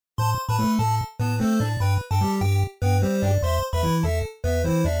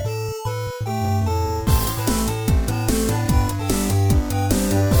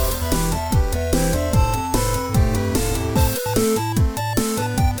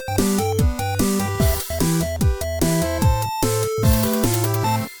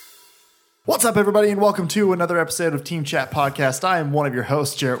What's up, everybody, and welcome to another episode of Team Chat Podcast. I am one of your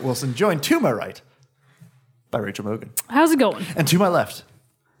hosts, Jarrett Wilson, joined to my right by Rachel Mogan. How's it going? And to my left,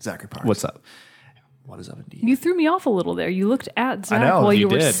 Zachary Parks. What's up? What is up, indeed? You threw me off a little there. You looked at Zach know, while you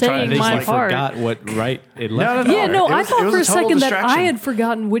were did. saying my I part. forgot what right it left. No. Yeah, no, It I was- thought it was for a a total second that distraction. I had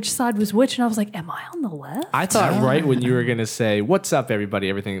forgotten which side was which, and I was like, am I on the left? I thought right when you were going to say, "What's up, everybody?"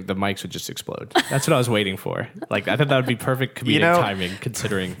 Everything, the mics would just explode. That's what I was waiting for. Like, I thought that would be perfect comedic timing,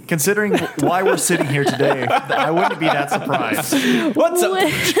 considering. Considering why we're sitting here today, I wouldn't be that surprised. What's up?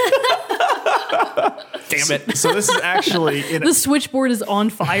 Damn it! So this is actually The switchboard is on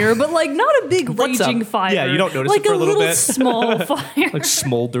fire, but like not a big What's raging up? fire. Yeah, you don't notice like it for a little bit. small fire. Like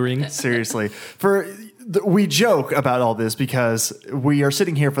smoldering. seriously we joke about all this because we are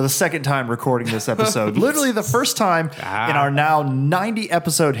sitting here for the second time recording this episode. Literally the first time in our now 90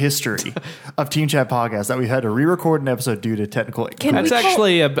 episode history of Team Chat Podcast that we had to re-record an episode due to technical. That's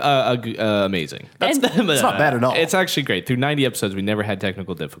actually amazing. It's not bad at all. It's actually great. Through 90 episodes, we never had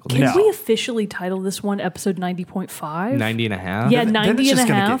technical difficulties. Can No. we officially title this one episode 90.5? 90 and a half? Yeah, Then 90 it's and just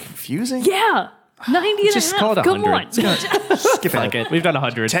a going to get half. confusing. Yeah, 90 and a Just half. call it Come 100. on. Skip Fuck it. We've done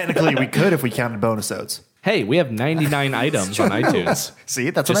 100. Technically, we could if we counted bonus-odes. Hey, we have 99 items on iTunes.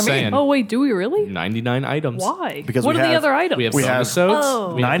 See, that's Just what I mean. saying. Oh, wait, do we really? 99 items. Why? Because what we are the have- other items? We have We have- bonus-odes.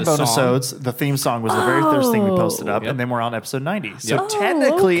 Oh. We have 9 the song. bonus-odes. The theme song was the very first thing we posted up, Yep. and then we're on episode 90. So Yep.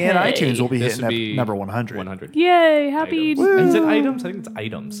 technically, in okay. iTunes, we'll be This hitting would be number 100. 100. Yay, happy. Items. Is it items? I think it's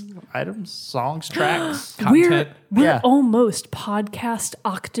items. Items, songs, tracks. Content. We're Yeah. almost podcast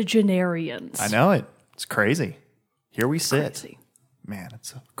octogenarians. I know it. It's crazy. Here we sit. Crazy. Man,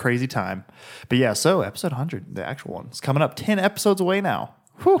 it's a crazy time. But yeah, so episode 100, the actual one, is coming up 10 episodes away now.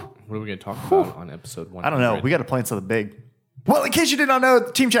 Whew. What are we going to talk about on episode 100? I don't know. We got to plan something big. Well, in case you did not know,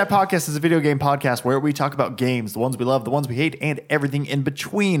 the Team Chat Podcast is a video game podcast where we talk about games, the ones we love, the ones we hate, and everything in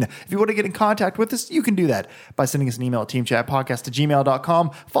between. If you want to get in contact with us, you can do that by sending us an email at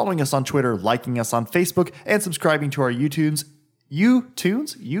teamchatpodcast@gmail.com, following us on Twitter, liking us on Facebook, and subscribing to our YouTubes.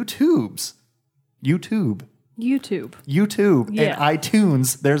 YouTube Yeah. and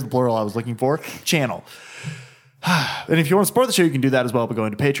iTunes, there's the plural I was looking for, channel. And if you want to support the show, you can do that as well by going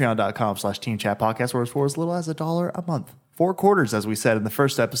to patreon.com/Team Chat Podcast, where it's for as little as $1 a month. 4 quarters, as we said in the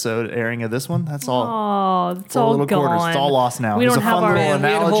first episode airing of this one. That's all. Oh, it's 4 all little gone. quarters. It's all lost now. We It was don't a have fun our little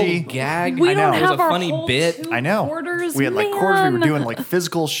analogy. Gag. We I know. don't It was have a our funny whole bit. 2 I know. quarters. We had like quarters. We were man. doing like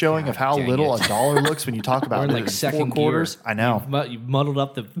physical showing of how dang little it. a dollar looks when you talk about We're in it like in second 4 quarters. gear. I know. You muddled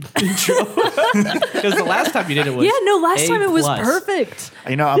up the intro. Because the last time you did it was Yeah, no, last time it was A+. perfect.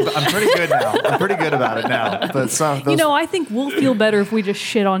 You know, I'm pretty good now. I'm pretty good about it now. But some those, You know, I think we'll feel better if we just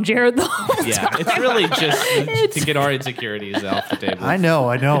shit on Jared the whole Yeah, time. it's really just to get our insecurities off the table. I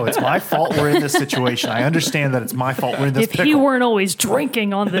know. It's my fault we're in this situation. I understand that it's my fault we're in this If pickle. he weren't always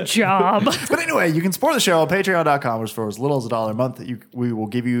drinking on the job. But anyway, you can support the show on patreon.com, which for as little as $1 a month, we will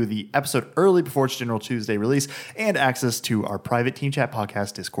give you the episode early before its General Tuesday release and access to our private Team Chat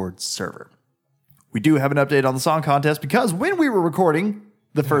Podcast Discord server. We do have an update on the song contest because when we were recording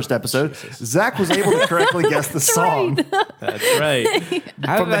the first episode, Zach was able to correctly guess the song That's right.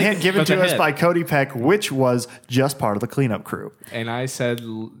 from the hint given to us by Cody Peck, which was just part of the cleanup crew. And I said,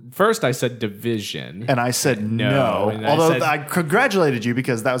 first I said division. And I said no. And I Although said- I congratulated you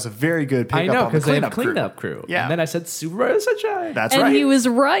because that was a very good I pickup know, on the because they have cleanup a cleanup crew. Yeah. And then I said Super Mario Sunshine. That's and right. he was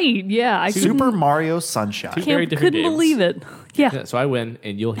right. Yeah, I Super Mario Sunshine. very different couldn't games. believe it. Yeah. Yeah, so I win,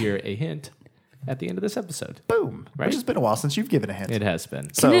 and you'll hear a hint at the end of this episode. Boom. Right? Which has been a while since you've given a hint. It has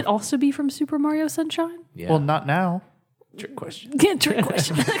been. So, Can it also be from Super Mario Sunshine? Yeah. well, not now. Trick question. Yeah, trick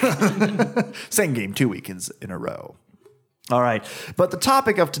question. Same game 2 weekends in a row. All right. But the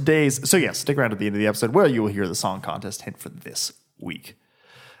topic of today's... So, yes, stick around at the end of the episode where you will hear the song contest hint for this week.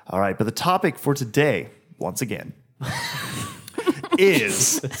 All right. But the topic for today, once again,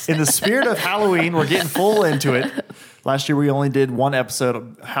 is in the spirit of Halloween. We're getting full into it. Last year, we only did 1 episode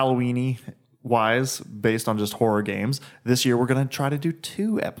of Halloween-y wise based on just horror games. This year, we're going to try to do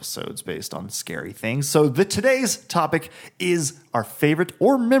 2 episodes based on scary things. So today's topic is our favorite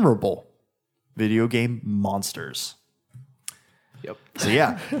or memorable video game monsters. Yep. So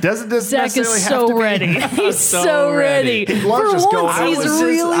yeah, doesn't this Zach necessarily is have so to be... ready. He's so ready. He loves For just going once, out he's with this.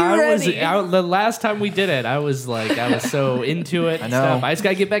 really ready. The last time we did it, I was so into it. I know. Stuff. I just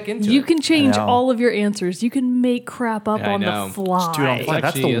gotta get back into it. You can change I know. all of your answers. You can make crap up Yeah, I on know. the fly. Dude, on fly.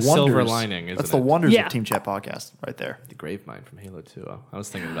 That's the actually a silver wonders. lining, isn't That's the it? wonders Yeah. of Team Chat Podcast right there. The Grave Mine from Halo 2. I was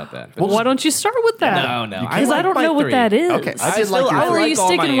thinking about that. But Why don't you start with that? No. Because I like don't my know what 3. that is. Okay, I did like your Oh, are three. you all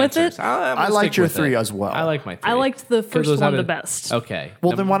my sticking with answers. it? I'm I gonna liked stick your with 3 it. as well. I like my 3. I liked the 'Cause first those one had the a- best. Okay. Okay.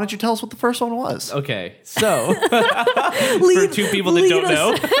 Well, then why don't you tell us what the first one was? Okay, so for two people that don't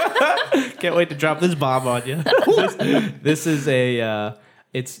know, can't wait to drop this bomb on you. This is a.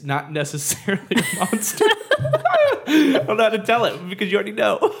 It's not necessarily a monster. I'm not to tell it because you already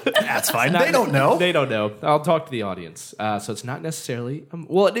know. That's fine. They don't know. They don't know. I'll talk to the audience. So it's not necessarily.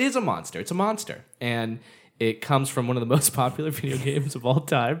 Well, it is a monster. It's a monster, and it comes from one of the most popular video games of all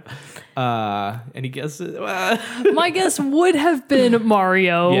time. Any guesses? My guess would have been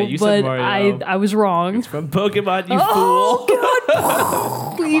Mario, Yeah, you said but Mario. I was wrong. From Pokemon, you Oh, fool.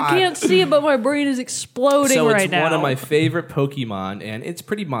 God. You can't see it, but my brain is exploding So right it's now. one of my favorite Pokemon, and it's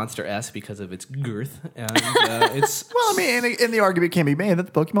pretty monster-esque because of its girth. And it's Well, I mean, and the argument can be made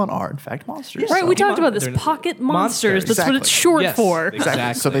that the Pokemon are, in fact, monsters. Right, we Pokemon, talked about this. they're Pocket monsters. monsters. That's what it's short Yes, for.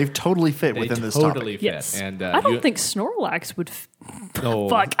 exactly. So they've totally fit they within this totally topic. fit. Yes. And I don't think Snorlax would. Oh,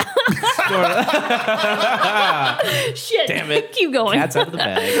 Fuck. Shit. Damn it. Keep going. Cat's out of the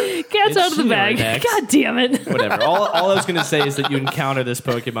bag. Cat's It's out of the bag. Snorlax. God damn it. Whatever. All I was going to say is that you encounter this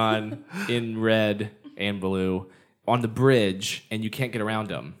Pokemon in red and blue on the bridge, and you can't get around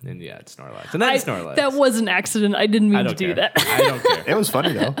them. And yeah, it's Snorlax. And that's Snorlax. That was an accident. I didn't I mean don't to do care. that. I don't care. It was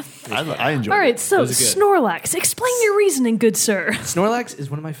funny, though. I enjoyed All right, it. so Those are good. Snorlax, explain your reasoning, good sir. Snorlax is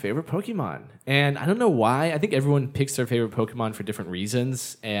one of my favorite Pokemon. And I don't know why. I think everyone picks their favorite Pokemon for different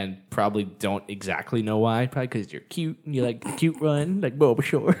reasons and probably don't exactly know why. Probably because you're cute and you like the cute run, like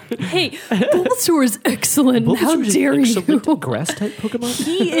Bulbasaur. Hey, Bulbasaur is excellent. How Bulbasaur's dare an you? excellent grass-type Pokemon.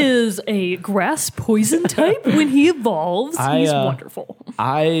 He is a grass poison type when he evolves. He's wonderful.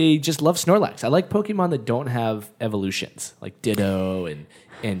 I just love Snorlax. I like Pokemon that don't have evolutions, like Ditto and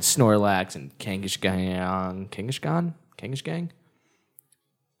Snorlax and Kangaskhan. Kangaskhan?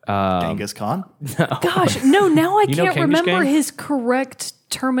 Genghis Khan? Gosh, no, now I You know can't Kangaskhan? remember his correct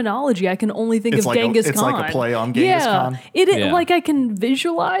terminology. I can only think It's of like Genghis it's Khan. like a play on Genghis Khan. Yeah. Like I can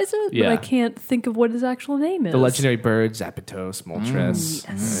visualize it, Yeah. but I can't think of what his actual name is. The legendary birds, Zapdos, Moltres,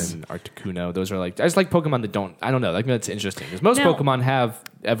 and Articuno. Those are like, I just like Pokemon that don't, I don't know, like that's interesting. Because most Now- Pokemon have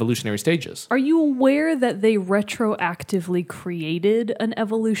evolutionary stages. Are you aware that they retroactively created an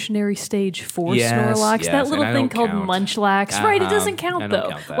evolutionary stage for Yes, Snorlax? yes, That little and I thing don't called count. Munchlax. Right, it doesn't I count don't though.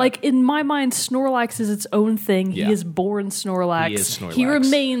 count that. Like in my mind, Snorlax is its own thing. Yeah. He is born Snorlax. He is Snorlax. He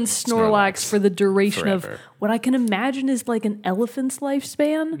remains Snorlax for the duration Forever. of what I can imagine is like an elephant's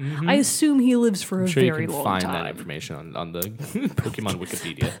lifespan. I assume he lives for a I'm sure you very can long find time. that information on the Pokemon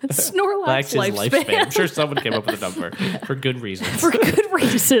Wikipedia. Snorlax Lax's lifespan. I'm sure someone came up with a number for good reasons. For good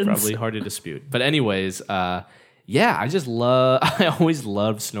reasons. Probably hard to dispute. But anyways, yeah, I just love. I always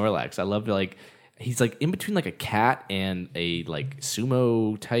loved Snorlax. I loved he's like in between like a cat and a like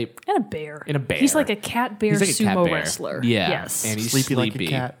sumo type. And a bear. And a bear. He's like a cat bear He's like a sumo cat bear. wrestler. Yeah, Yes. and he's Sleepy sleepy. like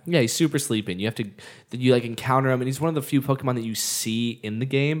a cat. Yeah, he's super sleepy. And you have to like encounter him, and he's one of the few Pokemon that you see in the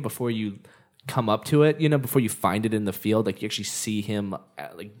game before you come up to it. You know, before you find it in the field, like you actually see him,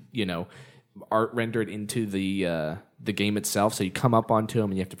 art rendered into the game itself. So you come up onto him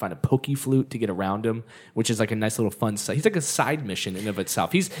and you have to find a Pokeflute to get around him, which is like a nice little fun side. He's like a side mission in of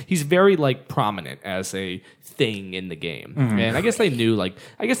itself. He's very like prominent as a thing in the game. And I guess they knew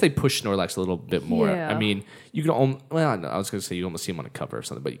I guess they pushed Snorlax a little bit more. Yeah. I mean, you can no, I was going to say you almost see him on a cover or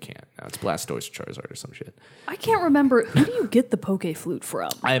something, but you can't. No, it's Blastoise or Charizard or some shit. I can't remember. Who do you get the Pokeflute from?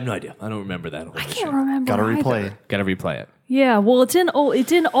 I have no idea. I don't remember that. I can't remember. Gotta either. replay it. Got to replay it. Yeah, well, it's in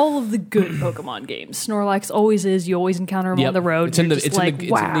all of the good Pokemon games. Snorlax always is. You always encounter him on the road. It's in You're the just like, it's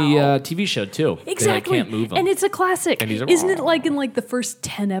wow. in the TV show too. Exactly. They can't move him. And it's a classic. And he's a- Isn't it like in like the first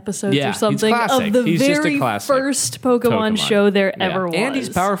 10 episodes Yeah, or he's something classic. of the He's just a very classic first Pokemon show there Yeah. ever was? And he's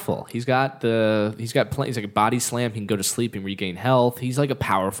powerful. He's like a body slam. He can go to sleep and regain health. He's like a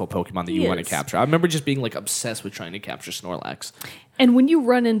powerful Pokemon that you He want to is. capture. I remember just being like obsessed with trying to capture Snorlax. And when you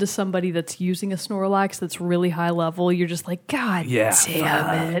run into somebody that's using a Snorlax that's really high level, you're just like, God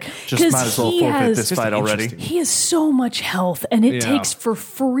damn it. Just might as well he forfeit has- this fight already. He has so much health, and it Yeah. takes for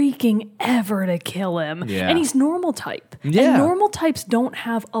freaking ever to kill him. Yeah. And he's normal type. Yeah. And normal types don't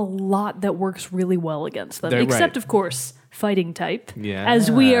have a lot that works really well against them, They're except, right. of course, fighting type. Yeah. As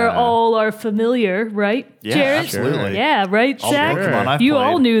we are familiar, right? Yeah, Jared? absolutely. Yeah, right, All the Shaq? Pokemon I've You played.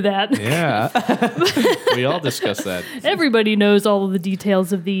 all knew that. Yeah. We all discussed that. Everybody knows all of the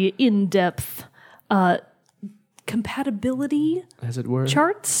details of the in-depth compatibility As it were.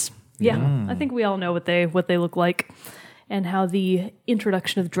 charts. Yeah, I think we all know what they look like, and how the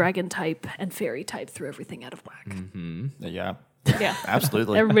introduction of dragon type and fairy type threw everything out of whack. Yeah, Yeah,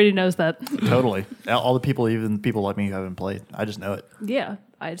 absolutely. everybody knows that. Totally. All the people, even people like me who haven't played, I just know it. Yeah,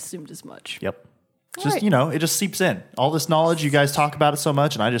 I assumed as much. Yep. Just it just seeps in. All this knowledge, you guys talk about it so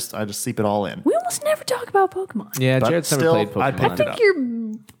much, and I just seep it all in. We almost never talk about Pokemon. Yeah, But Jared's never still, played Pokemon. I I picked it think up. you're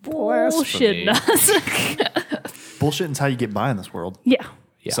bullshitting us. Bullshitting's how you get by in this world. Yeah.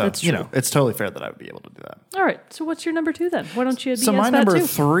 So that's true. it's totally fair that I would be able to do that. All right. So what's your number 2 then? Why don't you? So BS my that number too?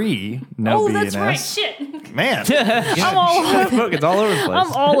 3, no Oh, BS. that's right. Shit. Man, I'm all It's all over the place.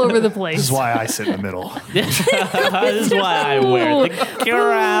 I'm all over the place. this is why I sit in the middle. This is why I wear the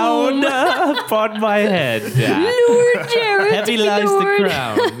crown upon my head. Lord Jared. Heavy lies the Lord.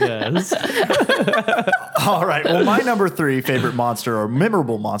 crown. Yes. All right. Well, my number 3 favorite monster or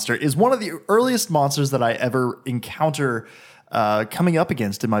memorable monster is one of the earliest monsters that I ever encounter coming up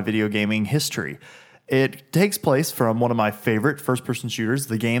against in my video gaming history. It takes place from one of my favorite first-person shooters,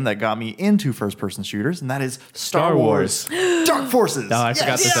 the game that got me into first-person shooters, and that is Star Wars Dark Forces. No, I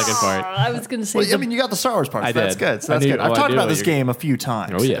forgot the second part. I was going to say. Well, I mean, you got the Star Wars part. I So that's did. good. So I that's knew- good. I've I talked knew about what this you're- game a few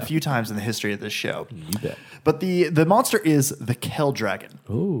times. Oh, yeah. A few times in the history of this show. You bet. But the monster is the Kell Dragon.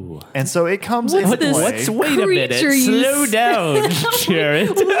 Ooh. And so it comes What's into this? play. Wait a minute. Creature you Slow down,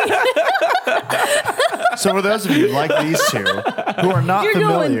 Jared. So for those of you like these two who are not You're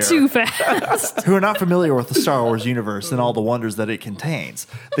familiar, going too fast. who are not familiar with the Star Wars universe and all the wonders that it contains,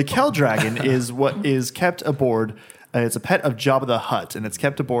 the Kell Dragon is what is kept aboard. It's a pet of Jabba the Hutt, and it's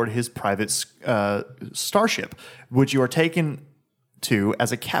kept aboard his private starship, which you are taken to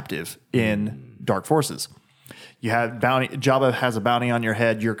as a captive in Dark Forces. You have bounty. Jabba has a bounty on your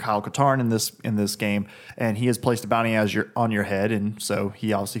head. You're Kyle Katarn in this game, and he has placed a bounty on your head, and so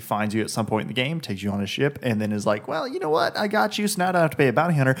he obviously finds you at some point in the game, takes you on his ship, and then is like, "Well, you know what? I got you, so now I don't have to pay a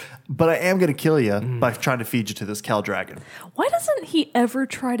bounty hunter, but I am going to kill you by trying to feed you to this Kell Dragon." Why doesn't he ever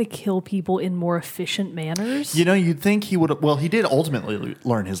try to kill people in more efficient manners? You know, you'd think he would. Well, he did ultimately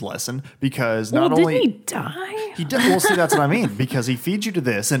learn his lesson because well, not didn't only he die? he did. Well, see, that's what I mean, because he feeds you to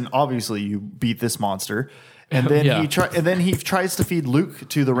this, and obviously you beat this monster. And then Yeah. he tries to feed Luke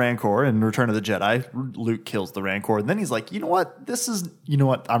to the Rancor in Return of the Jedi. Luke kills the Rancor, and then he's like, you know what?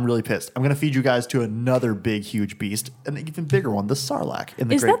 I'm really pissed. I'm going to feed you guys to another big, huge beast, an even bigger one, the Sarlacc. In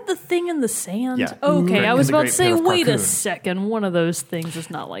the Is great, that the thing in the sand? Yeah. Okay, I was In the about to Great say, Pit of wait a Carkoon. second. One of those things is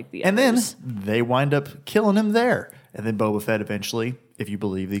not like the And then others. they wind up killing him there. And then Boba Fett eventually, if you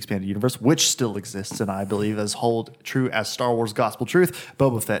believe the expanded universe, which still exists, and I believe as hold true as Star Wars gospel truth,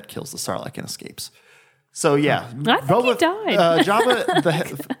 Boba Fett kills the Sarlacc and escapes. So yeah, I think he died.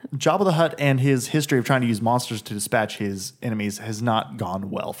 Jabba the Hutt and his history of trying to use monsters to dispatch his enemies has not gone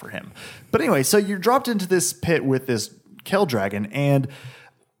well for him. But anyway, so you're dropped into this pit with this Kell Dragon, and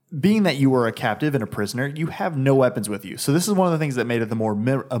being that you were a captive and a prisoner, you have no weapons with you. So this is one of the things that made it a more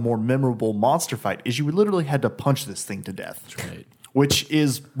memorable monster fight. Is you literally had to punch this thing to death. That's right. Which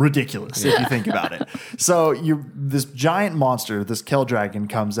is ridiculous if you think about it. So this giant monster, this Kell Dragon,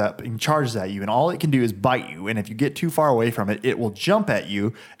 comes up and charges at you, and all it can do is bite you. And if you get too far away from it, it will jump at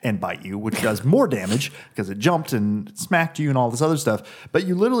you and bite you, which does more damage because it jumped and smacked you and all this other stuff. But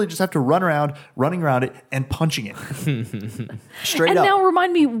you literally just have to running around it and punching it straight And up. now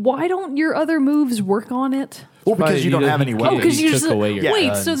remind me, why don't your other moves work on it? Well, because you don't have any Oh, weapons. because He you took just away your wait.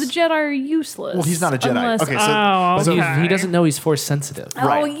 guns. So the Jedi are useless. Well, he's not a Jedi. Unless, Okay, so He doesn't know he's force sensitive. Oh,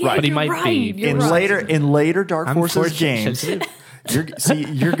 Right, yeah, right. But he you're might right, be. you're in right. later Dark I'm Forces force games. sensitive.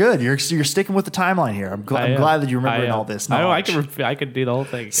 You're good. You're sticking with the timeline here. I'm glad that you're remembering all this. I know. knowledge. I could do the whole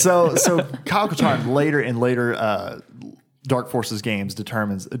thing. So Kyle Katarn later Dark Forces games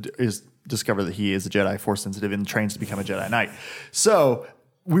discovered that he is a Jedi Force sensitive and trains to become a Jedi Knight. So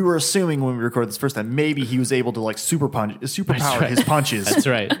we were assuming when we recorded this first time, maybe he was able to like superpower right. his punches. That's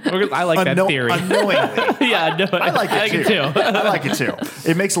right. I like that theory. Unknowingly. Yeah, no, I like it too. I like it too.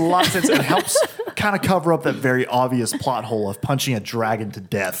 It makes a lot of sense. It helps kind of cover up that very obvious plot hole of punching a dragon to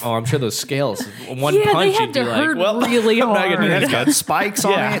death. Oh, I'm sure those scales. One Yeah, punch, they had you'd to be hurt like, well, really I'm not hard. gonna do And it's this. got spikes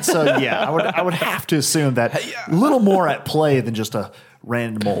on Yeah. it, so yeah, I would have to assume that a little more at play than just a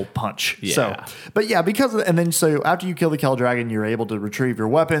random old punch. Yeah. So, but yeah, so after you kill the Kell Dragon, you're able to retrieve your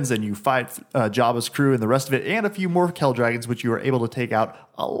weapons and you fight Jabba's crew and the rest of it, and a few more Kell Dragons, which you are able to take out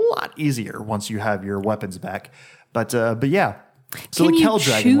a lot easier once you have your weapons back. But yeah, so Can the you Kell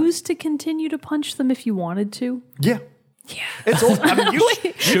Dragon, choose to continue to punch them if you wanted to? yeah. Yeah, it's old. I mean, you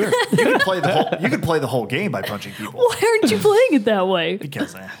could play the whole game by punching people Why aren't you playing it that way?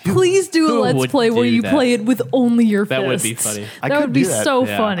 because Please do a Who let's would play where do you that? play it with only your That would be fists. funny. I That could would be do that. so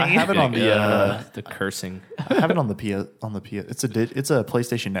Yeah. funny. I have it on the cursing. I have it on the it's a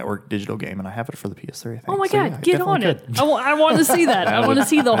PlayStation Network digital game, and I have it for the PS3. I think. Oh my So, yeah, god, I get definitely on it! could. I want to see that. I want to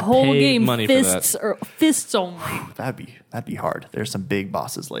see the whole pay game money for that. fists only. That'd be That'd be hard. There's some big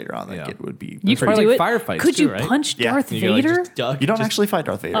bosses later on that it would be. You could probably do like it. firefights Could too, you right? punch Yeah. Darth You go, like, Vader? just duck, You don't just- actually fight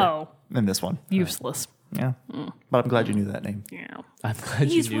Darth Vader Oh. in this one. Useless. Yeah. But I'm glad you knew that name. Yeah. I'm glad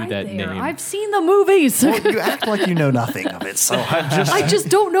He's you knew right that there. name. I've seen the movies. Well, you act like you know nothing of it, so I'm just. I just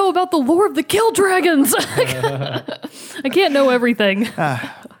don't know about the lore of the Kill Dragons. I can't know everything.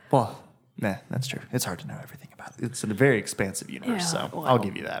 Well, nah, that's true. It's hard to know everything about it. It's a very expansive universe, Yeah, so well, I'll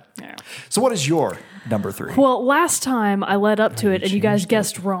give you that. yeah. So, what is your number 3? Well, last time I led up to it and you guys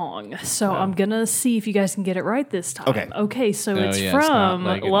guessed wrong. So I'm going to see if you guys can get it right this time. Okay. Okay, so No, it's yeah, it's not from,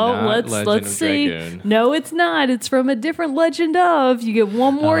 like- well, not let's Legend of see. Dragoon. No, it's not. It's from a different Legend of. You get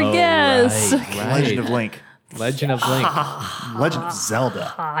one more guess. Legend of Link. Legend of Link. Legend of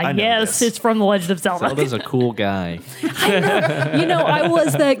Zelda. I know Yes, this. it's from the Legend of Zelda. Zelda's a cool guy. You know, I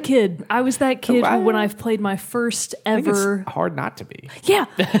was that kid. I was that kid Wow. when I played my first I think ever. it's hard not to be. Yeah,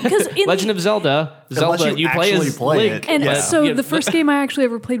 because in Legend of Zelda. Zelda, you you play actually as play Link. it. And Yeah. so the first game I actually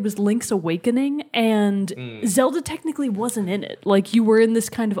ever played was Link's Awakening, and Zelda technically wasn't in it. Like you were in this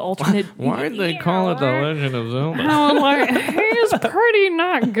kind of alternate. Why'd they call it the Legend of Zelda? I'm like, he's pretty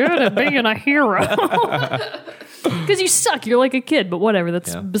not good at being a hero. Because you suck. You're like a kid, but whatever.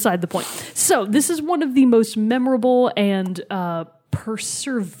 That's beside the point. So this is one of the most memorable and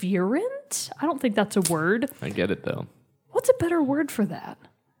perseverant. I don't think that's a word. I get it though. What's a better word for that?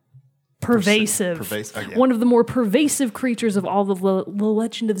 Pervasive. pervasive, yeah. One of the more pervasive creatures of all the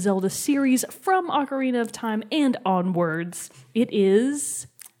Legend of Zelda series from Ocarina of Time and onwards. It is...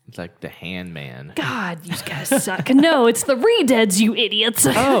 It's like the Hand Man. God, you guys suck. No, it's the Redeads, you idiots.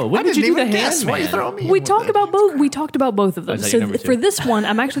 Oh, when did you do the Hand Why are you Man? throwing me? We talked about both. We talked about both of them. is that So your number two? for this one,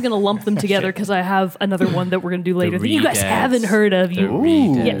 I'm actually going to lump them together because I have another one that we're going to do later that you guys Redeads. haven't heard of. The You,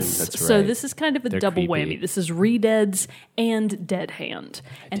 Redeads, yes. that's So right. this is kind of a They're double creepy. whammy. This is Redeads and Dead Hand,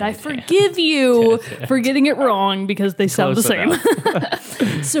 and I forgive you for getting it wrong because they sound the Close same.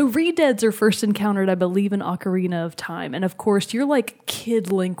 enough. So Redeads are first encountered, I believe, in Ocarina of Time. And of course, you're like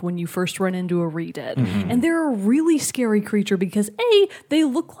Kid Link when you first run into a Redead. And they're a really scary creature because A, they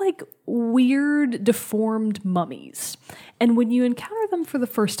look like weird, deformed mummies. And when you encounter them for the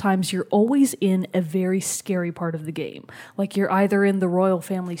first times, you're always in a very scary part of the game. Like you're either in the royal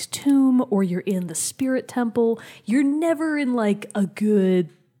family's tomb or you're in the spirit temple. You're never in like a good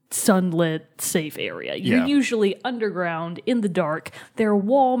sunlit, safe area. You're Yeah. usually underground in the dark. There are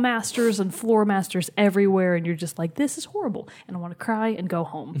wall masters and floor masters everywhere, and you're just like, this is horrible, and I want to cry and go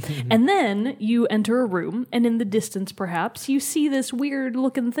home. And then you enter a room, and in the distance, perhaps, you see this weird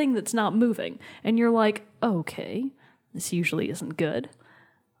looking thing that's not moving, and you're like, okay, this usually isn't good.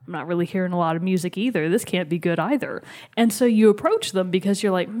 I'm not really hearing a lot of music either. This can't be good either. And so you approach them because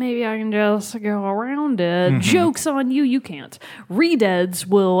you're like, maybe I can just go around it. Joke's on you, you can't. Redeads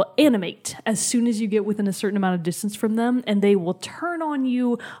will animate as soon as you get within a certain amount of distance from them, and they will turn on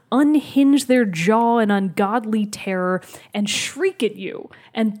you, unhinge their jaw in ungodly terror, and shriek at you.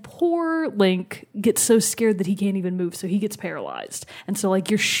 And poor Link gets so scared that he can't even move, so he gets paralyzed. And so,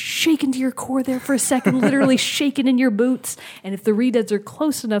 like, you're shaken to your core there for a second, literally shaken in your boots. And if the Redeads are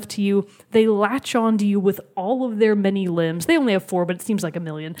close enough to you, they latch onto you with all of their many limbs. They only have 4, but it seems like a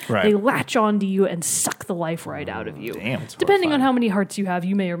million. Right. They latch onto you and suck the life right out of you. Damn, it's Depending on how many hearts you have,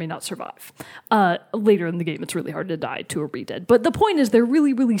 you may or may not survive. Later in the game, it's really hard to die to a Redead. But the point is, they're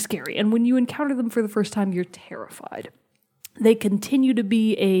really, really scary. And when you encounter them for the first time, you're terrified. They continue to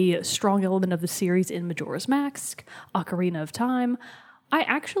be a strong element of the series in Majora's Mask, Ocarina of Time. I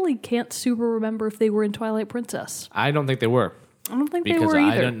actually can't super remember if they were in Twilight Princess. I don't think they were. I don't think they Because were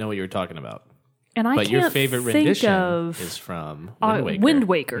either. I don't know what you're talking about. And I But can't your favorite think rendition of is from Wind Waker. Wind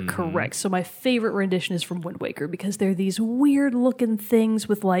Waker, correct. So my favorite rendition is from Wind Waker because they're these weird looking things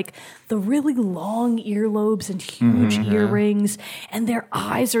with like the really long earlobes and huge earrings, and their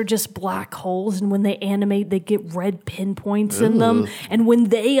eyes are just black holes. And when they animate, they get red pinpoints in them. And when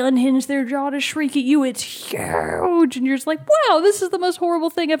they unhinge their jaw to shriek at you, it's huge. And you're just like, wow, this is the most horrible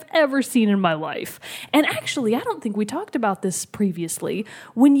thing I've ever seen in my life. And actually, I don't think we talked about this previously.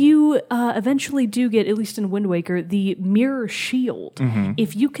 When you eventually do get, at least in Wind Waker, the mirror shield.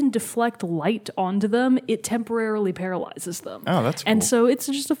 If you can deflect light onto them, it temporarily paralyzes them. Oh, that's And cool. so it's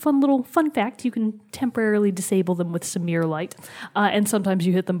just a fun fact. You can temporarily disable them with some mirror light. And sometimes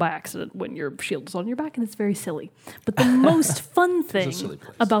you hit them by accident when your shield is on your back, and it's very silly. But the most fun thing silly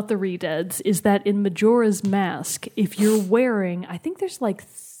place. about the Redeads is that in Majora's Mask, if you're wearing, I think there's like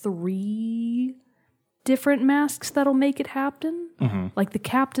 3 different masks that'll make it happen. Like the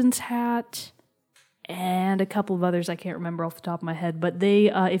captain's hat, and a couple of others I can't remember off the top of my head. But they,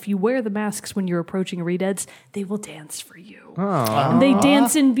 if you wear the masks when you're approaching Redeads, they will dance for you. And they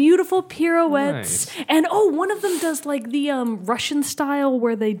dance in beautiful pirouettes. Nice. And one of them does like the Russian style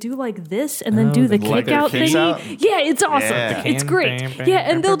where they do like this and then do the like kick their out kicks thingy. out? Yeah, it's awesome. Yeah. It's great. Yeah,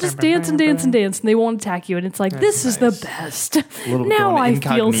 and they'll just dance and dance and dance and they won't attack you. And it's like, this is the best. little Now going I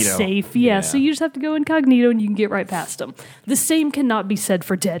feel incognito. safe. Yeah, so you just have to go incognito and you can get right past them. The same cannot be said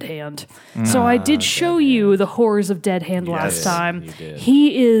for Dead Hand. So I did show you the horrors of Dead Hand last time. you did.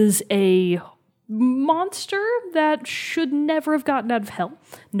 He is a monster that should never have gotten out of hell.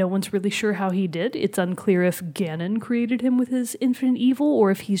 No one's really sure how he did. It's unclear if Ganon created him with his infinite evil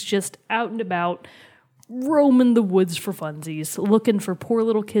or if he's just out and about roaming the woods for funsies, looking for poor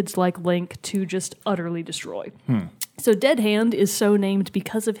little kids like Link to just utterly destroy. So Dead Hand is so named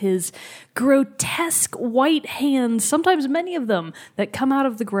because of his grotesque white hands, sometimes many of them, that come out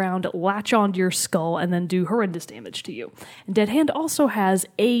of the ground, latch onto your skull, and then do horrendous damage to you. And Dead Hand also has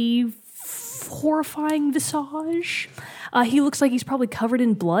a horrifying visage. He looks like he's probably covered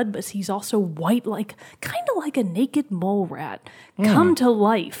in blood, but he's also white, like kind of like a naked mole rat, come to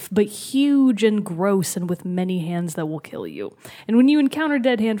life, but huge and gross and with many hands that will kill you. And when you encounter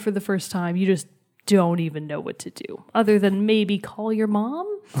Dead Hand for the first time, you just don't even know what to do, other than maybe call your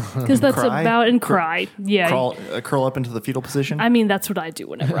mom, because that's Cry? about and cry. Yeah, Curl up into the fetal position. I mean that's what I do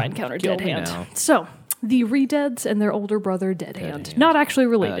whenever I encounter Kill Dead me Hand. now. So the Redeads and their older brother Dead Hand, not actually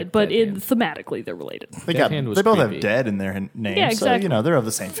related, but Dead Hand. thematically they're related. they Dead Hand was both creepy. have dead in their name, Yeah, so exactly. they're of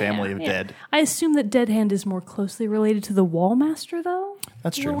the same family of Yeah. dead. I assume that Dead Hand is more closely related to the Wall Master, though.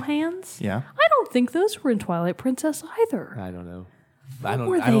 That's true. Little hands. Yeah. I don't think those were in Twilight Princess either. I don't know. What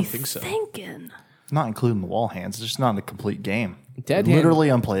were I don't they think so. thinking? Not including the wall hands. It's just not a complete game. Dead Hand- Literally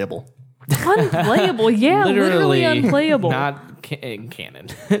unplayable. Unplayable, yeah, literally unplayable. Not in canon.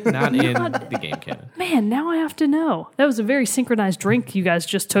 Not in the game canon. Man, now I have to know. That was a very synchronized drink you guys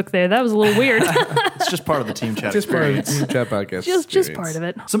just took there. That was a little weird. It's just part of the Team Chat experience. Chat podcast. just part of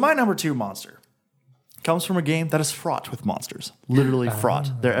it. So my number 2 monster comes from a game that is fraught with monsters. Literally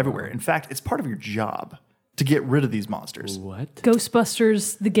fraught. They're everywhere. In fact, it's part of your job to get rid of these monsters. What?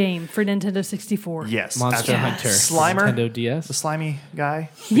 Ghostbusters, the game for Nintendo 64. Yes. Monster as- Hunter. Slimer. Nintendo DS. The slimy guy,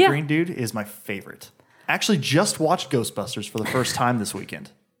 the Yeah. green dude, is my favorite. Actually, just watched Ghostbusters for the first time this weekend.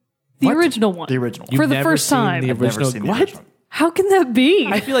 The What? original one. The original. For the Never first seen time. the I've never original. seen the What? original. How can that be?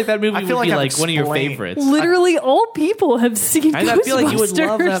 I feel like that movie I feel would like be I've like one of your explained- favorites. Literally all people have seen I feel like you would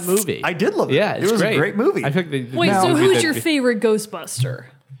love that Ghostbusters. movie. I did love it. Yeah, it it's was great. a great movie. I feel like Wait, now so movie who's that'd your be- favorite Ghostbuster?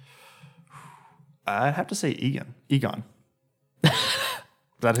 I'd have to say Egon.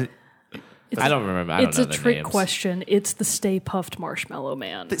 That is, I don't remember. I don't It's know a the trick names. question. It's the Stay Puffed Marshmallow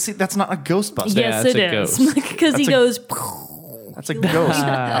Man. see, that's not a Ghostbuster. Yes, that's it a is. ghost. Because he That's a- goes, That's a ghost.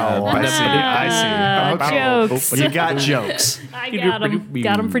 I see. jokes. You got jokes. I got him.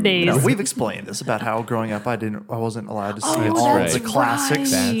 Got him for days. Now, we've explained this about how growing up I wasn't allowed to see Oh, all that's the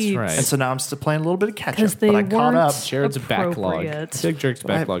classics. right. That's right. And so now I'm still playing a little bit of catch Because up. they But I caught up. weren't Jared's backlog. appropriate. Big Jerk's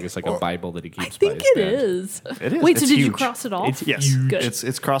backlog is like a Bible that he keeps I think by his it bed. is. It is. Wait, so It's did you huge. cross it off? Yes. Good.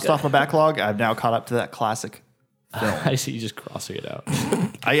 It's crossed off my backlog. I've now caught up to that classic. I see you just crossing it out.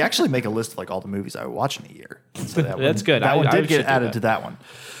 I actually make a list of like all the movies I watch in a year. So that That's good. That one I did should get do added that. to that one.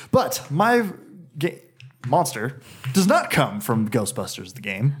 But my monster does not come from Ghostbusters, the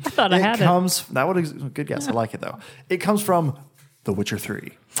game. I thought I had it. That would good guess. I like it though. It comes from The Witcher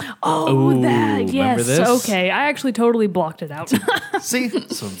 3. Oh, that. Yes. this? Okay. I actually totally blocked it out. See,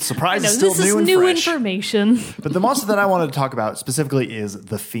 so surprise No, is still this is new and new fresh. information. But the monster that I wanted to talk about specifically is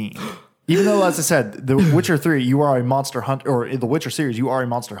the Fiend. Even though, as I said, The Witcher 3, you are a monster hunter, or in the Witcher series, you are a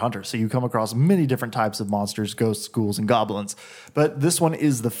monster hunter. So you come across many different types of monsters, ghosts, ghouls, and goblins. But this one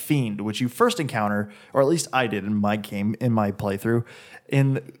is the Fiend, which you first encounter, or at least I did in my game, in my playthrough,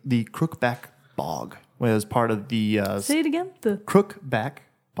 in the Crookback Bog, as part of the Say it again. The Crookback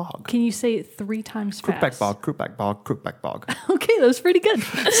Bog. Can you say it 3 times Crookback fast? Bog, Crookback Bog, Crookback Bog. Okay, that was pretty good.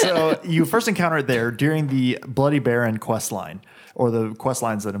 So you first encounter it there during the Bloody Baron quest line, or the quest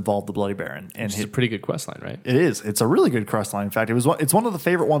lines that involve the Bloody Baron. And It's a pretty good quest line, right? it is. It's a really good quest line. In fact, it's one of the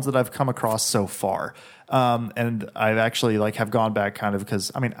favorite ones that I've come across so far. And I've actually have gone back kind of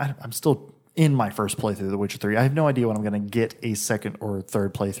because I'm still in my first playthrough of The Witcher 3. I have no idea when I'm going to get a second or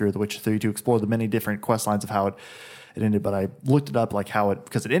third playthrough of The Witcher 3 to explore the many different quest lines of how it ended. But I looked it up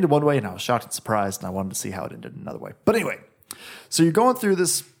because it ended one way and I was shocked and surprised and I wanted to see how it ended another way. But anyway, so you're going through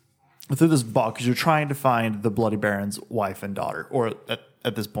this bog because you're trying to find the Bloody Baron's wife and daughter, or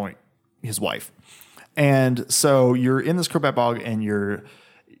at this point, his wife. And so you're in this Crookback Bog and you're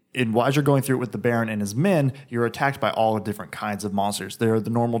as you're going through it with the Baron and his men, you're attacked by all different kinds of monsters. There are the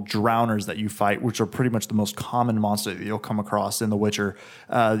normal drowners that you fight, which are pretty much the most common monster that you'll come across in The Witcher.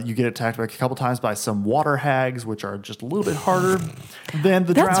 You get attacked a couple times by some water hags, which are just a little bit harder than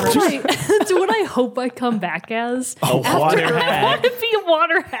the drowners. That's what I hope I come back as. Water I hag. want to be a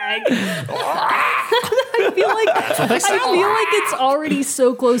water hag. I feel like it's already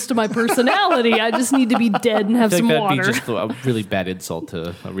so close to my personality. I just need to be dead and have I some think that'd water. be just a really bad insult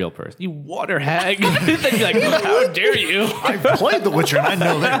to a real person. You water hag. Then you're like, how dare you? I've played The Witcher and I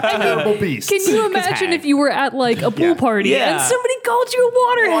know they're terrible beasts. Can you imagine hag. if you were at like a pool party Yeah. and somebody called you a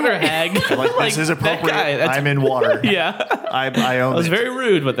water Water hag? hag. Like, this is that appropriate. guy, that's- I'm in water. Yeah. I own That was it. very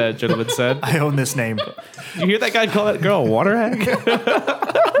rude what that gentleman said. I own this name. You hear that guy call that girl a water hag?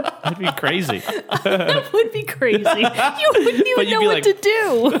 That'd be crazy. That would be crazy. You wouldn't even you'd know be what like- to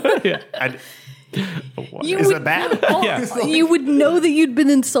do. You Is would, it bad? Yeah. You would know that you'd been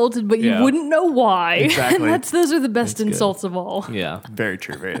insulted, but you Yeah. wouldn't know why. Exactly. And those are the best insults of all. Yeah. Very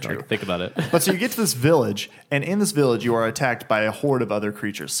true. Very true. Think about it. But so you get to this village, and in this village, you are attacked by a horde of other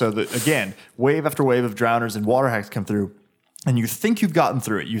creatures. So again, wave after wave of drowners and water hags come through, and you think you've gotten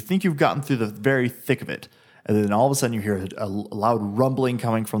through it. You think you've gotten through the very thick of it. And then all of a sudden, you hear a loud rumbling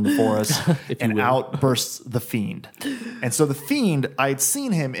coming from the forest, and will. out bursts the Fiend. And so the Fiend, I had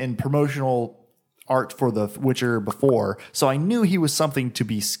seen him in promotional art for The Witcher before, so I knew he was something to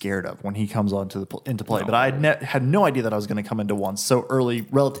be scared of when he comes into play. But I had no idea that I was going to come into one so early,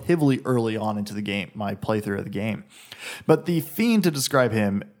 relatively early on into the game, my playthrough of the game. But the Fiend, to describe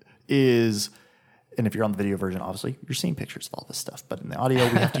him, is... And if you're on the video version, obviously, you're seeing pictures of all this stuff. But in the audio,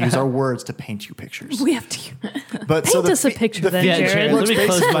 we have to use our words to paint you pictures. We have to But paint us a picture then, Yeah, Jared. Jared, let me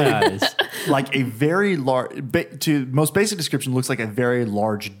close my eyes. like a very large, to most basic description, looks like a very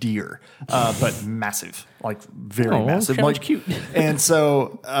large deer, but massive, like very Oh, massive, sounds like cute. And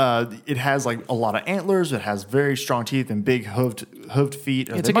so it has like a lot of antlers. It has very strong teeth and big hooved feet.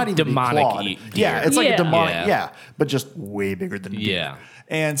 It's They like might a even be demonic clawed. deer. Yeah, it's like Yeah. a demonic, Yeah. yeah, but just way bigger than a deer. Yeah.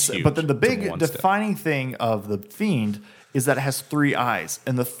 And so, Huge. but then the It's a big monster. defining thing of the Fiend is that it has 3 eyes,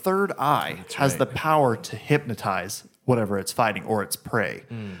 and the third eye has the power to hypnotize whatever it's fighting or its prey.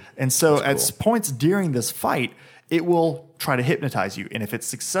 And so at points during this fight, it will try to hypnotize you. And if it's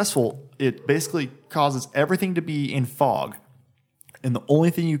successful, it basically causes everything to be in fog. And the only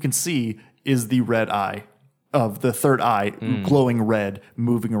thing you can see is the red eye of the third eye glowing red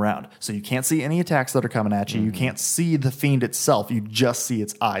moving around. So you can't see any attacks that are coming at you. You can't see the Fiend itself. You just see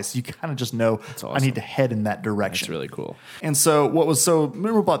its eyes. So you kind of just know, I need to head in that direction. It's really cool. And so what was so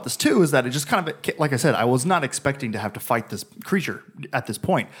memorable about this too is that it just kind of, like I said, I was not expecting to have to fight this creature at this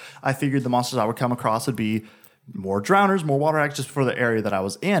point. I figured the monsters I would come across would be more drowners, more water hags just for the area that I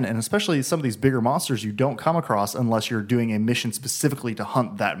was in. And especially some of these bigger monsters you don't come across unless you're doing a mission specifically to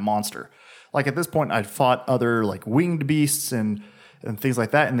hunt that monster. Like at this point, I'd fought other like winged beasts and things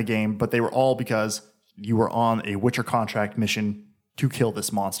like that in the game, but they were all because you were on a Witcher contract mission to kill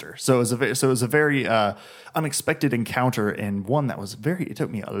this monster. So it was a very unexpected encounter, and one that was it took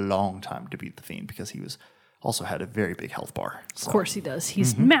me a long time to beat the Fiend because he also had a very big health bar. So, Of course he does.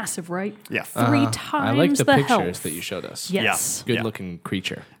 He's massive, right? Yeah. 3 times I like the pictures health. that you showed us. Yes. Good Yeah. looking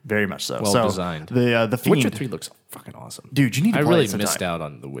creature. Very much so. Well So, designed. The Fiend. Witcher 3 looks fucking awesome. Dude, you need to I play really it sometime. missed out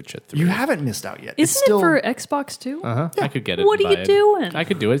on The Witcher 3. You haven't missed out yet. Isn't it for Xbox too? I could get it. What are you by- doing? I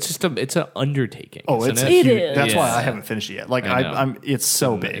could do it. It's just it's an undertaking. Oh, isn't it's it? It huge. is. That's why Yeah. I haven't finished it yet. Like I know. I'm it's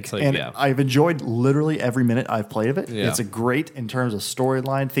so big, It's like, and yeah. I've enjoyed literally every minute I've played of it. Yeah. It's a great in terms of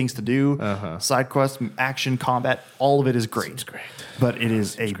storyline, things to do, side quests, action, combat. All of it is great. Seems great. But it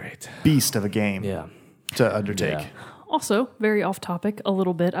is a great. beast of a game Yeah. to undertake. Yeah. Also, very off topic a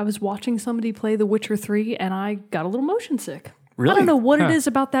little bit. I was watching somebody play The Witcher 3 and I got a little motion sick. I Really? don't know what it is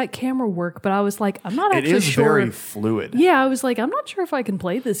about that camera work, but I was like, I'm not It actually is sure. very fluid. Yeah, I was like, I'm not sure if I can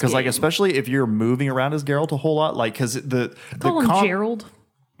play this Because game. like especially if you're moving around as Geralt a whole lot, like because the Call him Gerald.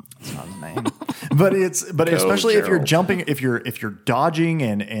 That's not his name. but especially if you're Geralt. jumping, if you're dodging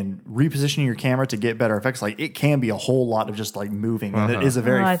and repositioning your camera to get better effects, like it can be a whole lot of just like moving, and it is a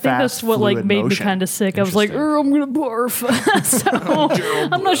very I fast. think that's what like fluid made motion. me kind of sick. I was like, I'm gonna barf. So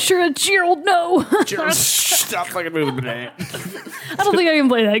I'm not sure it's Gerald. No, Stop fucking moving today. I don't think I can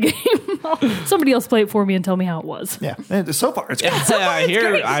play that game. Somebody else play it for me and tell me how it was. Yeah, and so far it's good. I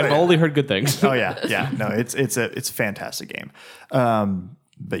hear. I've only heard good things. Oh yeah, no, it's a fantastic game.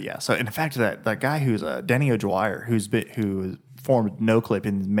 But yeah, so in fact that guy who's Danny O'Dwyer, who formed NoClip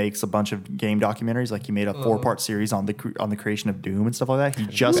and makes a bunch of game documentaries. Like he made a 4-part series on the creation of Doom and stuff like that. He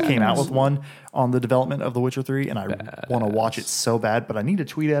just came out with one on the development of The Witcher 3, and I want to watch it so bad, but I need to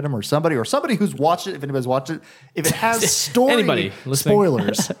tweet at him or somebody who's watched it. If anybody's watched it, if it has story Anybody listening?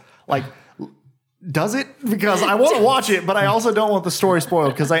 spoilers, like. Does it? Because I want to watch it, but I also don't want the story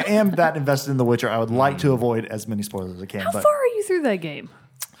spoiled because I am that invested in The Witcher. I would like to avoid as many spoilers as I can. How but far are you through that game?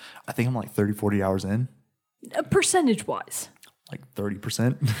 I think I'm like 30, 40 hours in, Percentage-wise. like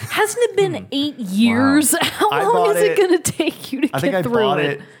 30%. Hasn't it been 8 years? How I long bought is it it- going to take you to I think I get through bought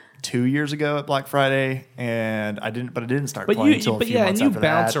it? it 2 years ago at Black Friday, and I didn't start playing until a few months and you after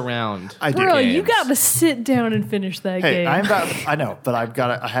bounce that. around. I do. Bro, you games. got to sit down and finish that Hey, game. I know, but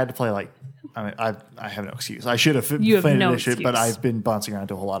I had to play like. I mean, I have no excuse. I should have You have no finished it, but excuse. I've been bouncing around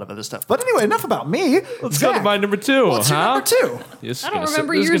to a whole lot of other stuff. But anyway, enough about me. Let's go to my number 2. What's your number 2? This is I don't gonna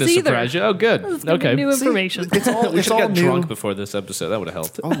remember this is yours gonna either. surprise you. Oh, good. Let's give me Okay. new information. It's all We it's should have all got new. drunk before this episode. That would have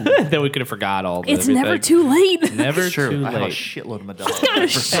helped. Then we could have forgot all. It's everything. never too late. Never True. too I have a late. shitload of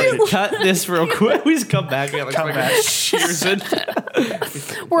Modelo. Cut this real quick. We just come back. We got like Come fucking back. cheers in.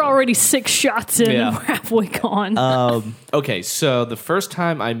 We're already 6 shots in Yeah. and we're halfway gone. Okay, so the first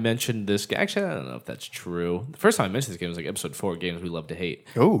time I mentioned this game, actually, I don't know if that's true. The first time I mentioned this game was like episode 4, games we love to hate.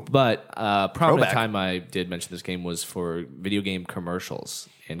 Ooh. But prominent Throwback. time I did mention this game was for video game commercials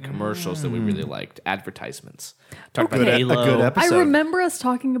and commercials that we really liked, advertisements. Talk about Halo. A good I episode. remember us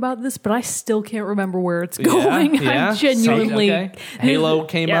talking about this, but I still can't remember where it's going. Yeah. I genuinely. Okay. Halo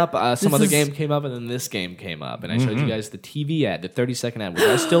came Yeah, up, some this other is- game came up, and then this game came up. And I showed you guys the TV ad, the 30-second ad, which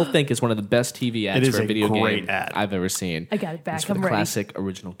I still think is one of the best TV ads is for a a video great game ad. I've ever seen. I got it back. It's for I'm the ready. classic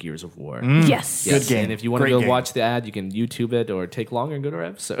original Gears of War. Yes. Yes, Good game. and if you want to Great go game. watch the ad, you can YouTube it or take longer and go to our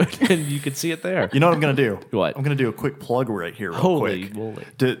episode, and you can see it there. You know what I'm going to do? What? I'm going to do a quick plug right here real Holy quick. moly.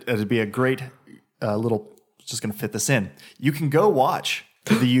 It'd be a great little, just going to fit this in. You can go watch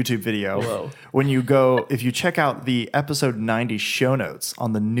the YouTube video when you go, if you check out the episode 90 show notes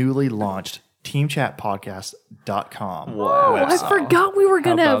on the newly launched teamchatpodcast.com Oh, I forgot we were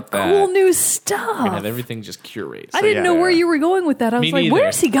going to have about that? cool new And stuff. have everything just curated. I didn't know where you were going with that. I was Me like, neither.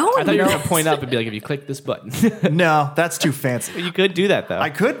 where's he going? I thought you were with going to this? point up and be like, if you click this button. No, that's too fancy. You could do that, though. I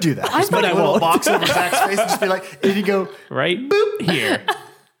could do that. Just thought put a I little won't. box over Zach's face and just be like, if you go, right? Boop. Here.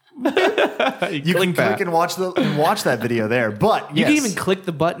 you can click and watch that video there. But You yes, can even click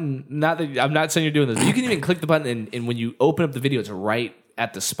the button. Not that I'm not saying you're doing this, but you can even click the button, and when you open up the video, it's right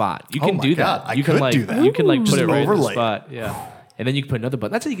at the spot. You can my do God, that. I You can could like do that. you can like Just put it an right at the overlay. spot. Yeah. And then you can put another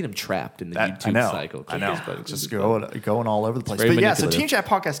button. That's how you get them trapped in the YouTube I know. cycle. I know. Click this button, It's just click this button. going all over the place. very But yeah, so manipulative.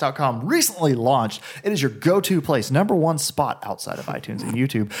 teamchatpodcast.com recently launched. It is your go-to place, number one spot outside of iTunes and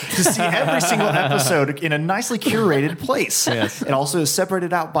YouTube to see every single episode in a nicely curated place. Yes. It also is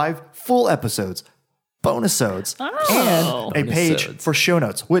separated out by full episodes, bonusodes, Oh. and a page Bonusodes. for show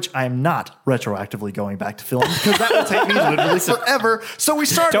notes, which I'm not retroactively going back to film because that will take me literally forever. So we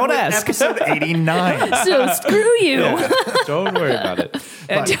started Don't with ask. episode 89. So screw you. Don't worry about it.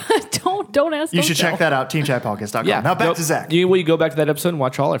 don't ask. You don't should tell. check that out, teamchatpodcast.com. Yeah. Now back Nope. to Zach. You go back to that episode and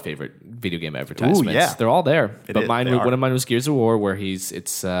watch all our favorite video game advertisements. yeah. They're all there. But is. mine, They are. one of mine was Gears of War, where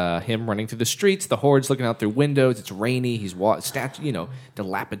it's him running through the streets, the hordes looking out through windows. It's rainy. He's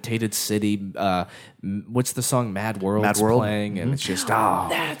dilapidated city. What's the song? Mad World's Mad World? playing, and it's just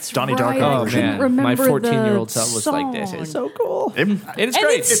That's Donnie right. Darko I version. couldn't remember my 14-year-old the son was like, "This is so cool." It- And it's And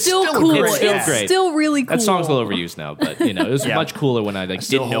great. it's still still cool. great. It's It's still great. still really cool. That song's a little overused now, but it was Yeah. much cooler when I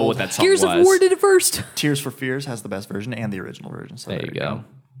still didn't know hold- what that song Gears was. of War did it first. Tears for Fears has the best version and the original version. So There you go.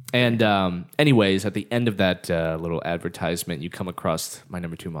 And anyways, at the end of that little advertisement, you come across my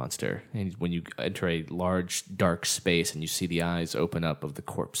number 2 monster. And when you enter a large, dark space and you see the eyes open up of the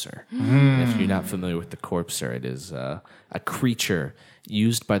Corpser. And if you're not familiar with the Corpser, it is a creature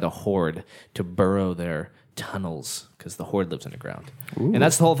used by the Horde to burrow their tunnels because the Horde lives underground. And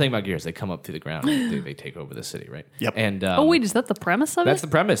that's the whole thing about Gears. They come up through the ground. They take over the city, right? Yep. And Oh wait, is that the premise of that's it?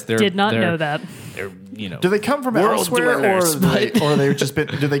 the premise. Did not know that. They're, Do they come from World elsewhere, dwellers, or they just been?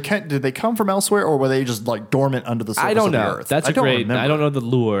 Did they come from elsewhere, or were they just like dormant under the surface I don't of the know. earth? That's I a don't great. remember. I don't know the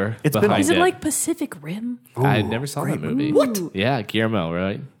lure It's been- behind Is it it. like Pacific Rim? I never saw that movie. What? Yeah, Guillermo,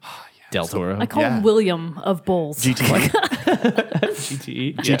 right? Del Toro. I call him William of Bulls. GT.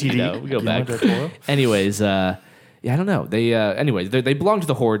 GTE. GTD. Yeah, we go back. Guillermo del Toro? Anyways, I don't know. They belong to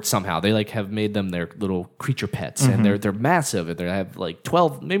the Horde somehow. They like have made them their little creature pets, and they're massive. And they have like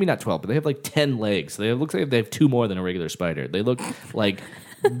 12, maybe not 12, but they have like 10 legs. They looks like they have 2 more than a regular spider. They look like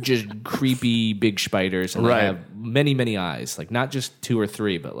just creepy big spiders, and Right. they have many eyes. Like not just 2 or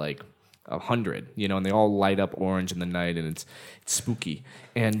 3, but like 100, and they all light up orange in the night, and it's spooky.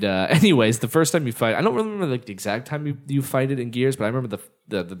 And anyways, the first time you fight, I don't remember like the exact time you fight it in Gears, but I remember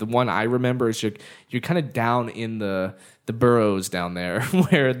the one I remember is you're kind of down in the burrows down there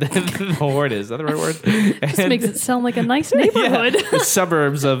where the horde is. Is that the right word? Just makes it sound like a nice neighborhood. The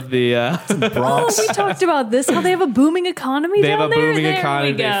suburbs of the Bronx. We talked about this. How they have a booming economy they down have a there. booming There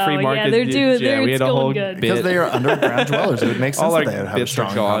economy, we go. free market. Yeah, they're doing. Yeah, we it's had a whole going good. bit. Because they are underground dwellers. It would make sense all that our they would have a bits are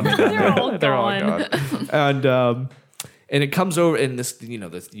strong gone. economy. They're all gone. And it comes over, and this,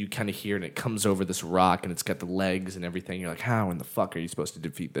 you kind of hear, and it comes over this rock, and it's got the legs and everything. You're like, how in the fuck are you supposed to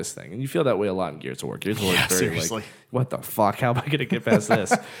defeat this thing? And you feel that way a lot in Gears of War. Gears of War is very seriously. like, what the fuck? How am I going to get past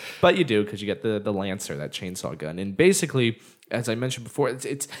this? But you do, because you get the Lancer, that chainsaw gun. And basically, as I mentioned before,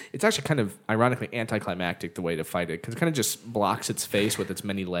 it's actually kind of ironically anticlimactic the way to fight it, because it kind of just blocks its face with its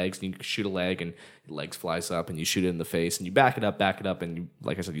many legs, and you shoot a leg, and the legs flies up, and you shoot it in the face, and you back it up, and you,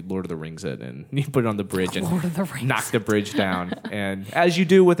 like I said, you Lord of the Rings it, and you put it on the bridge and Lord of the Rings. knock the bridge down. And as you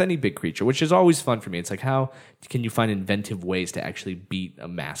do with any big creature, which is always fun for me, it's like, how can you find inventive ways to actually beat a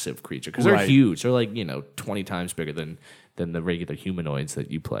massive creature? Because they're Right. huge. They're like 20 times bigger than the regular humanoids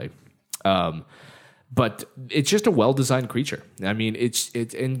that you play. But it's just a well-designed creature. I mean, it's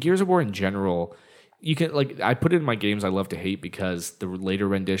in Gears of War in general. You can I put it in my games I love to hate because the later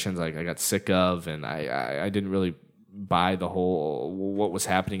renditions I got sick of, and I didn't really buy the whole what was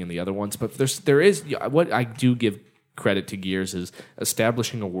happening in the other ones. But there is what I do give credit to Gears is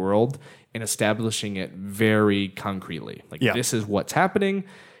establishing a world and establishing it very concretely. This is what's happening.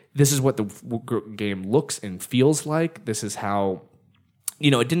 This is what the game looks and feels like. This is how.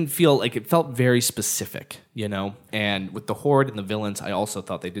 It didn't feel like it felt very specific, and with the Horde and the villains, I also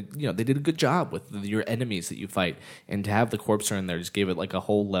thought they did a good job with your enemies that you fight, and to have the Corpser in there just gave it like a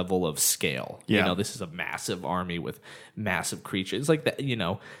whole level of scale. Yeah. This is a massive army with massive creatures. It's like that,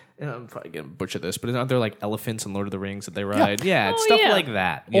 I'm probably going to butcher this, but aren't there like elephants in Lord of the Rings that they ride? Yeah, it's stuff yeah. like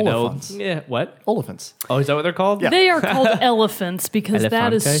that, Oliphants. Yeah, what? Olephants. Oh, is that what they're called? They are called elephants because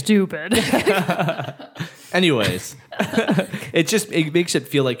that is Elefante? stupid. Anyways, it makes it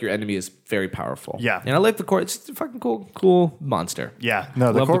feel like your enemy is very powerful. Yeah. And I like the It's a fucking cool monster. Yeah,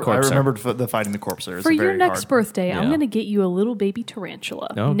 no, Love the I Corpser. remembered the fighting the Corpser. It's For your very next hard. birthday, I'm Yeah. going to get you a little baby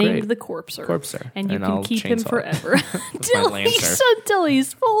tarantula Oh, named great. the Corpser. Corpser. And you And can I'll keep him chainsaw forever until Lancer. until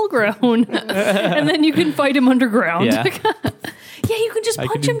he's full grown. And then you can fight him underground. Yeah. Yeah, you can just I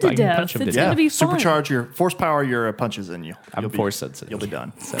punch can him do- to I can death. punch him to It's death. going to be fun. Supercharge your force power your punches in you. I'm force sensitive. You'll be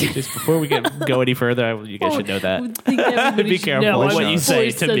done. So just before we go any further, you guys should know I that. would think everybody Be should careful know what I'm you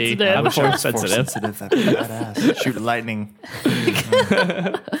say force to me. sensitive. I'm force Force sensitive. sensitive. That'd be badass. Shoot lightning.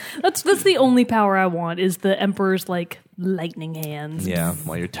 That's the only power I want is the Emperor's like lightning hands. Yeah,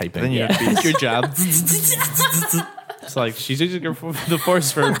 while you're typing. Then you have to be- It's your job. It's like she's using the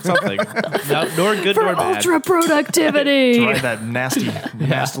force for something, nor good For nor bad. ultra productivity. Write that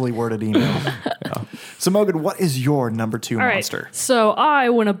nastily worded email. So, Mogan, what is your number 2 All right, monster? so I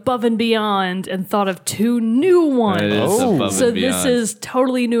went above and beyond and thought of 2 new ones. It is Oh. above So and this beyond. is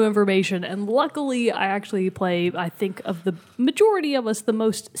totally new information, and luckily I actually play, I think, of the majority of us, the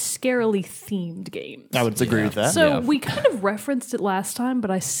most scarily themed games. I would agree with that. So Yeah. we kind of referenced it last time,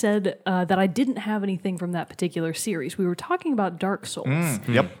 but I said that I didn't have anything from that particular series. We were talking about Dark Souls.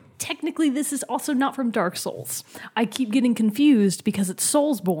 Yep. Technically, this is also not from Dark Souls. I keep getting confused because it's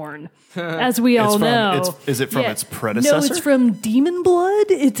Soulsborne, as we all from- know. is it from its No, predecessor? it's from Demon Blood.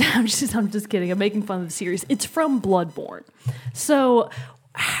 I'm just kidding. I'm making fun of the series. It's from Bloodborne. So,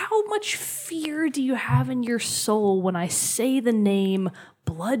 how much fear do you have in your soul when I say the name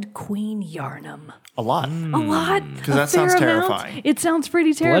Blood Queen Yarnum? A lot. A lot. 'Cause that sounds terrifying. It sounds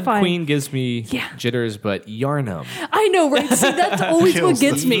pretty Blood terrifying. Queen gives me Yeah. jitters, but Yarnum. I know, right? See, that's always what Kills the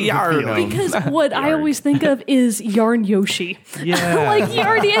gets me. feeling. Because what I always think of is Yarn Yoshi. Yeah. Like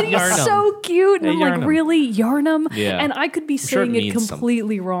Yarn, and he's Yarnum. so cute. And Hey, I'm like, Yarnum. really? Yarnum? Yeah. And I could be sure it saying it means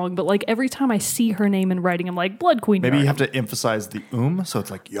completely wrong, but like every time I see her name in writing, I'm like, Blood Queen Maybe Yarnum. you have to emphasize the so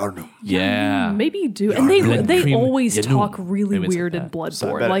it's like Yarnum. Yeah. Maybe you do. And they Cream. always Yarnum. talk really Maybe it's like weird in that. Bloodborne.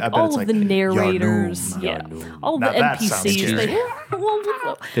 So I like bet all it's of like the narrators. Yarnum. Yeah. Yarnum. All the Now that sounds NPCs. scary.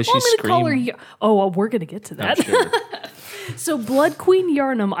 Does I'm she gonna call her. scream? We're gonna get to that. I'm sure. So Blood Queen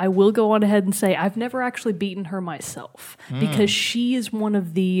Yarnum, I will go on ahead and say I've never actually beaten her myself because she is one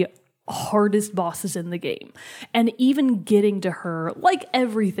of the hardest bosses in the game. And even getting to her, like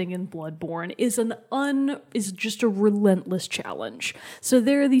everything in Bloodborne, is just a relentless challenge. So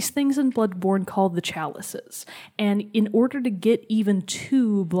there are these things in Bloodborne called the chalices. And in order to get even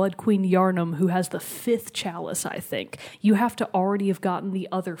to Blood Queen Yarnum, who has the 5th chalice, I think, you have to already have gotten the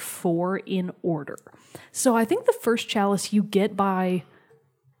other 4 in order. So I think the first chalice you get by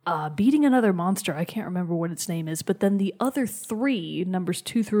beating another monster. I can't remember what its name is, but then the other 3, numbers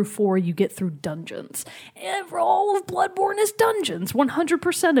 2 through 4, you get through dungeons. And all of Bloodborne is dungeons,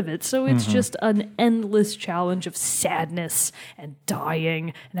 100% of it. So it's just an endless challenge of sadness and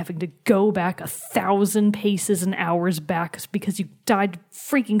dying and having to go back 1,000 paces and hours back because you died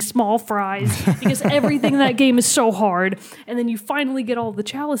freaking small fries because everything in that game is so hard. And then you finally get all the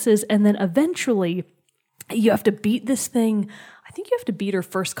chalices, and then eventually you have to beat this thing. I think you have to beat her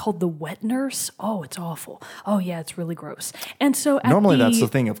first, called the Wet Nurse. Oh, it's awful. Oh, yeah, it's really gross. And so normally that's the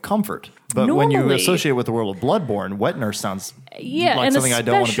thing of comfort. But when you Normally- associate with the world of Bloodborne, Wet Nurse sounds yeah, like and something I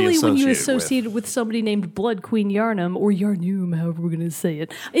don't want to be especially associated when you with. associate it with somebody named Blood Queen Yarnum, or Yarnum, however we're going to say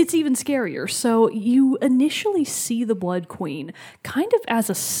it, it's even scarier. So you initially see the Blood Queen kind of as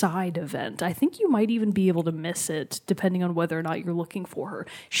a side event. I think you might even be able to miss it, depending on whether or not you're looking for her.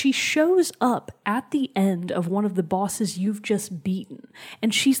 She shows up at the end of one of the bosses you've just beaten,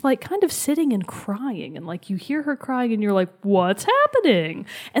 and she's like kind of sitting and crying, and like you hear her crying, and you're like, what's happening?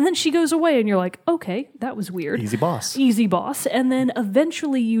 And then she goes away, and you're like, okay, that was weird. Easy boss. Easy boss. And then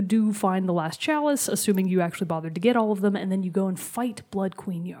eventually you do find the last chalice, assuming you actually bothered to get all of them, and then you go and fight Blood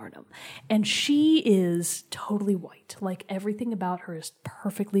Queen Yarnum. And she is totally white. Like everything about her is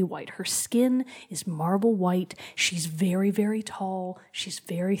perfectly white. Her skin is marble white. She's very, very tall. She's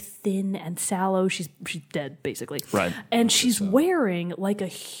very thin and sallow. She's dead, basically. Right. And she's wearing like a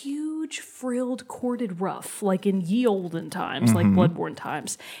huge frilled corded ruff, like in ye olden times, like Bloodborne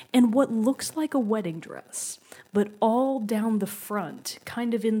times, and what looks like a wedding dress, but all down the front,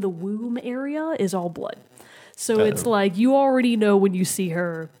 kind of in the womb area, is all blood. So it's like you already know when you see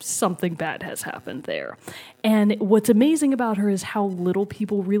her, something bad has happened there. And what's amazing about her is how little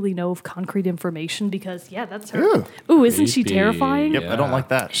people really know of concrete information, because, yeah, that's her. Ooh, isn't she Creepy. terrifying? Yep, I don't like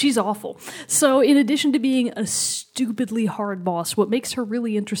that. She's awful. So in addition to being a stupidly hard boss, what makes her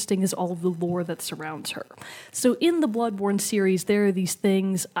really interesting is all of the lore that surrounds her. So in the Bloodborne series, there are these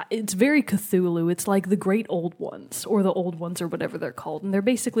things, it's very Cthulhu. It's like the Great Old Ones, or the Old Ones, or whatever they're called. And they're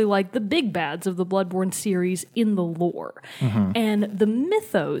basically like the big bads of the Bloodborne series in the lore. And the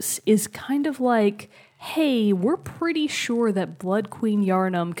mythos is kind of like, hey, we're pretty sure that Blood Queen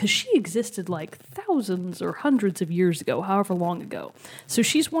Yarnum, because she existed like thousands or hundreds of years ago, however long ago. So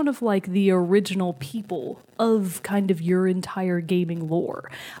she's one of like the original people of kind of your entire gaming lore.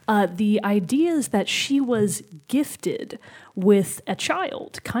 The idea is that she was gifted with a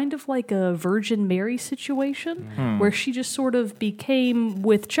child, kind of like a Virgin Mary situation, where she just sort of became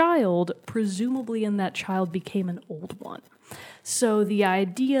with child, presumably, and that child became an old one. So the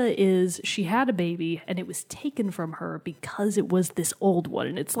idea is she had a baby and it was taken from her because it was this old one.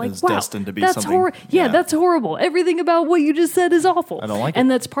 And it's like, was wow, destined to be that's something- Yeah, yeah. that's horrible. Everything about what you just said is awful. I don't like And it.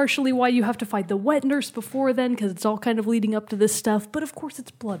 that's partially why you have to fight the Wet Nurse before then, because it's all kind of leading up to this stuff. But of course,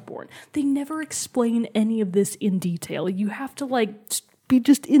 it's Bloodborne. They never explain any of this in detail. You have to like be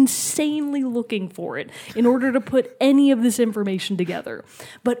just insanely looking for it in order to put any of this information together.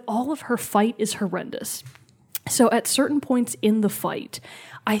 But all of her fight is horrendous. So at certain points in the fight,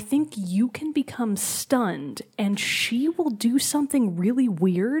 I think you can become stunned, and she will do something really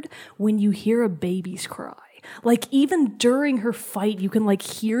weird when you hear a baby's cry. Like, even during her fight, you can, like,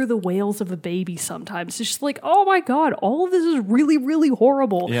 hear the wails of a baby sometimes. It's just like, oh my god, all of this is really, really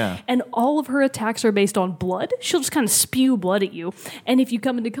horrible. Yeah. And all of her attacks are based on blood. She'll just kind of spew blood at you. And if you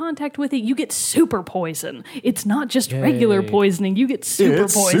come into contact with it, you get super poison. It's not just regular poisoning. You get super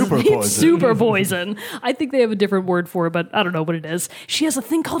It's poison. super It's poison. super poison. I think they have a different word for it, but I don't know what it is. She has a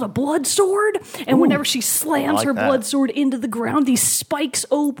thing called a blood sword. And whenever she slams like her that. blood sword into the ground, these spikes,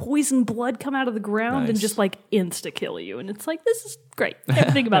 poison blood come out of the ground and just like insta kill you. And it's like, this is great.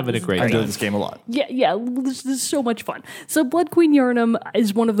 Everything about Having this a is great I time. enjoyed this game a lot. yeah, this is so much fun. So Blood Queen Yarnum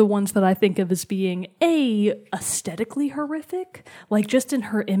is one of the ones that I think of as being aesthetically horrific, like just in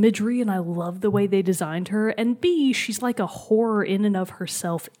her imagery, and I love the way they designed her, and B, she's like a horror in and of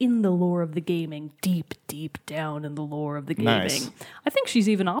herself in the lore of the gaming, deep, deep down in the lore of the gaming. Nice. I think she's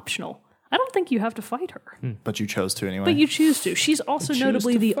even optional. I don't think you have to fight her, But you chose to anyway. but you choose to. She's also Choose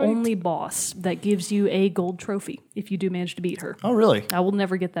notably to the fight. only boss that gives you a gold trophy if you do manage to beat her. Oh, really? I will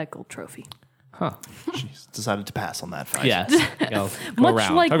never get that gold trophy. Huh. She's decided to pass on that fight. Yes. I'll go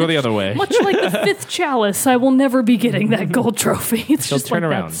around. I'll go the other way. Much like the fifth chalice, I will never be getting that gold trophy. It's So just turn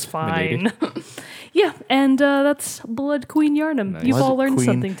like, around, that's fine. Yeah, and that's Blood Queen Yarnum. You've Blood all learned Queen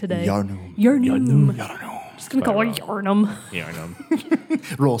something today. Yarnum. Yarnum. Just gonna call her Yarnum. Yeah, I know.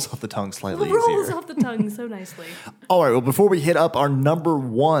 Rolls off the tongue slightly Rolls easier. off the tongue so nicely. All right, well, before we hit up our number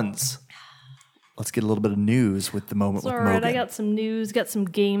ones, Let's get a little bit of news with the moment with All right, Mogan. I got some news, got some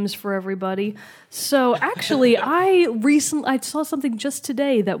games for everybody. So actually, I saw something just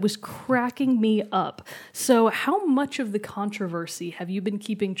today that was cracking me up. So how much of the controversy have you been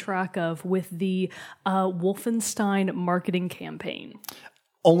keeping track of with the Wolfenstein marketing campaign?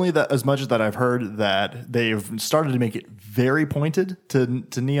 Only that, as much as that I've heard that they've started to make it very pointed to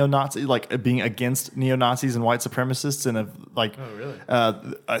neo-Nazi, like being against neo-Nazis and white supremacists, and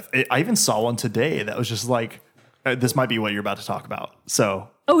I even saw one today that was just like, this might be what you're about to talk about. So,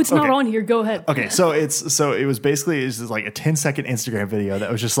 It's not on here. Go ahead. okay, it was basically just like a 10-second Instagram video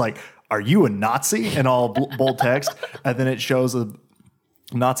that was just like, "Are you a Nazi?" in all bold text, and then it shows a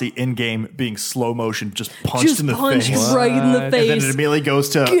Nazi in game being slow motion, just punched in the face, right in the and then face. it immediately goes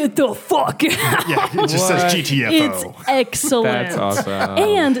to Get the fuck out. yeah, it just says GTFO. It's excellent. That's awesome.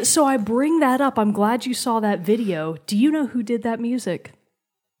 And so I bring that up. I'm glad you saw that video. Do you know who did that music?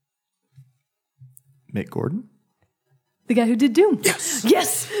 Mick Gordon. The guy who did Doom.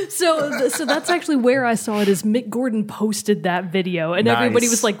 Yes. So that's actually where I saw it. Is Mick Gordon posted that video, and everybody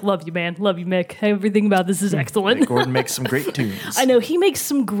Nice. was like, "Love you, man. Love you, Mick. Everything about this is excellent." Mick Gordon makes some great tunes. I know he makes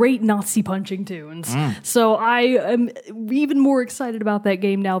some great Nazi punching tunes. So I am even more excited about that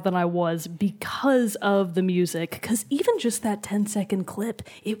game now than I was because of the music. Because even just that 10-second clip,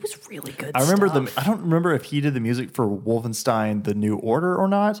 it was really good. I remember stuff. I don't remember if he did the music for Wolfenstein: The New Order or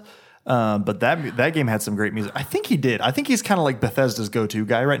not. But that game had some great music. I think he did. I think he's kind of like Bethesda's go-to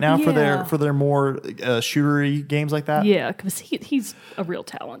guy right now Yeah. for their more shootery games like that. Yeah, because he's a real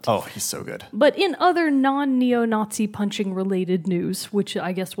talent. Oh, he's so good. But in other non-neo-Nazi punching related news, which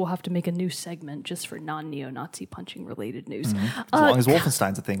I guess we'll have to make a new segment just for non-neo-Nazi punching related news. As long as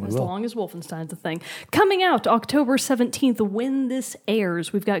Wolfenstein's a thing, we As will. long as Wolfenstein's a thing. Coming out October 17th, when this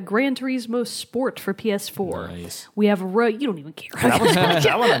airs, we've got Gran Turismo Sport for PS4. Nice. We have you don't even care.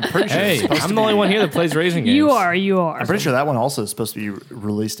 That one I'm pretty sure. is Hey, supposed I'm to the only be- one here that plays racing games. You are. I'm pretty sure that one also is supposed to be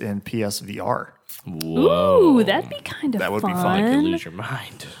released in PSVR. Whoa. Ooh, that'd be kind of That would be fun. fun. You could lose your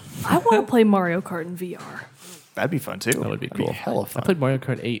mind. I want to play Mario Kart in VR. That'd be fun too. That would be That'd cool. hella fun. I played Mario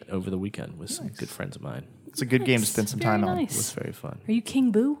Kart 8 over the weekend with some good friends of mine. It's a good game to spend some time Very on. It was nice. very fun. Are you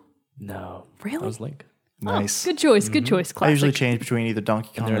King Boo? No. Really? I was Link. Nice. Good choice. Good choice. I Classic. usually change between either Donkey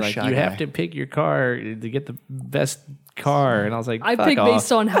Kong They're or like, Shy you Guy. have to pick your car to get the best car. And I was like, I fuck pick off.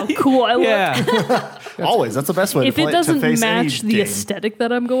 based on how cool I look. Yeah. Always. That's the best way If to play it doesn't to face match any the game. aesthetic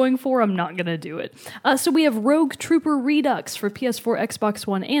that I'm going for, I'm not going to do it. So we have Rogue Trooper Redux for PS4, Xbox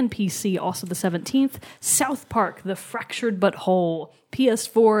One, and PC, also the 17th. South Park, The Fractured But Whole,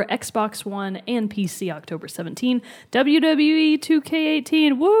 PS4, Xbox One, and PC, October 17. WWE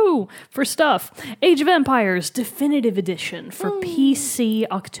 2K18, woo, for stuff. Age of Empires, Definitive Edition for PC,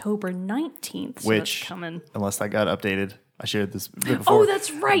 October 19th. So Which, that's coming. unless that got updated, I shared this before. Oh, that's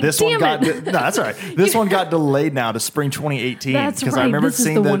right. This Damn one got it. no, that's all right. This one got delayed now to spring 2018. That's because I right. remember This is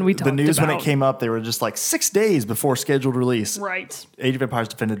seeing the one we the talked news when it about. came up. They were just like 6 days before scheduled release. Right. Age of Empires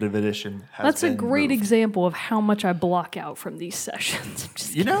Definitive Edition. That's a been great moved. example of how much I block out from these sessions. I'm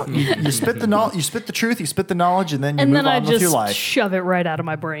just You know, you spit the you spit the truth, you spit the knowledge, and then you and move then I on with your just life. shove it right out of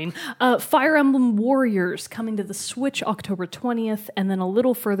my brain. Fire Emblem Warriors coming to the Switch October 20th, and then a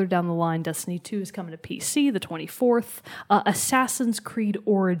little further down the line, Destiny 2 is coming to PC the 24th. Assassin's Creed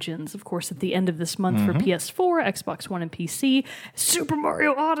Origins, of course, at the end of this month for PS4, Xbox One, and PC. Super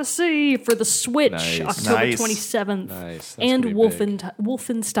Mario Odyssey for the Switch Nice. October Nice. 27th. Nice. That's And gonna be big.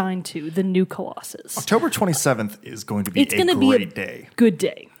 Wolfenstein 2, The New Colossus. October 27th is going to be It's a going to be great a day. good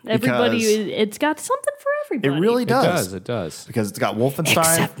day. Everybody, Because- it's got something for everybody. It really It does. does. It does. Because it's got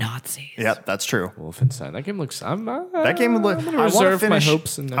Wolfenstein. Nazis. Yep, that's true. Wolfenstein. That game looks. That game would look. I'm I gonna want to reserve finish. my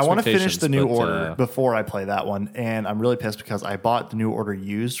hopes and I want to finish the New expectations, but, Order before I play that one, and I'm really pissed because I bought the New Order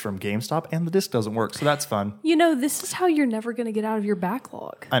used from GameStop, and the disc doesn't work, so that's fun. You know, this is how you're never going to get out of your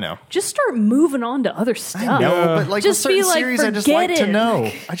backlog. I know. Just start moving on to other stuff. I know, but like Just with be certain like, series, I just forget like to it.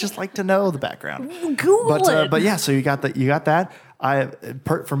 know. I just like to know the background. Google it. But yeah, so you got that. You got that.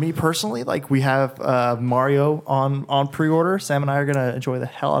 For me personally, like we have Mario on pre-order. Sam and I are gonna enjoy the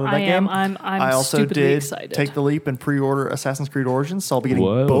hell out of that I am. game. I'm I also stupidly did excited. take the leap and pre-order Assassin's Creed Origins, so I'll be getting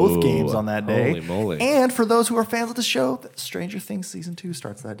Whoa. both games on that day. Holy moly. And for those who are fans of the show, Stranger Things season 2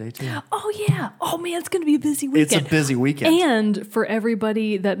 starts that day too. Oh yeah. Oh man, it's going to be a busy It's weekend. a busy weekend. And for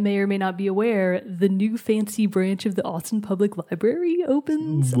everybody that may or may not be aware, the new fancy branch of the Austin Public Library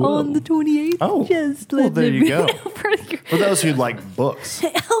opens on the 28th. Oh. Just Well, let there it you be go. for your For those who like books.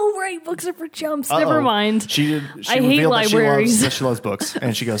 Oh, right. Books are for chumps. Never Uh-oh. mind. She I hate revealed libraries. that she loves books,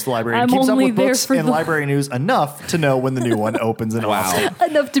 and she goes to the library and I'm keeps up only with there books for and the- library news enough to know when the new one opens in Austin.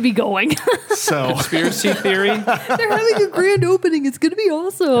 Enough to be going. So, Conspiracy theory. They're having a grand opening. It's going to be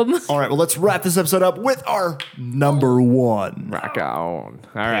awesome. all right, well, let's wrap this episode up with our number one. Rock on.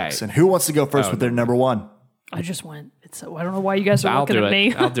 All right. And who wants to go first with their number one? I just went. So I don't know why you guys are I'll looking do at it.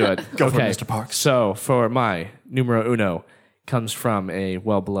 me. I'll do it. Go for it, Mr. Parks. So for my numero uno comes from a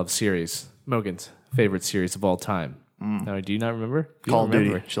well-beloved series, Mogan's favorite series of all time. Now, do you not remember? You Call don't of Duty.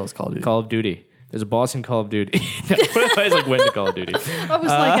 remember. She loves Call of Duty. Call of Duty. There's a boss in Call of Duty. I was like, when to Call of Duty? I was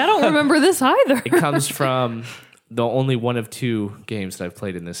like, I don't remember this either. It comes from the only one of two games that I've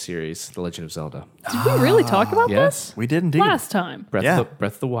played in this series, The Legend of Zelda. Did we really talk about Yes. We did indeed. this last time? Breath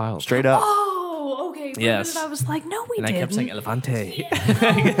of the Wild. Straight up. Oh, okay. Yes. I was like, no, we And didn't. I kept saying Elefante.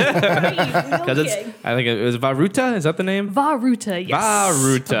 Right, Because okay. I think it was Varuta. Is that the name? Varuta, yes.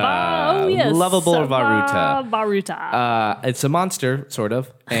 Varuta. Oh, yes. Lovable Varuta. Varuta. It's a monster, sort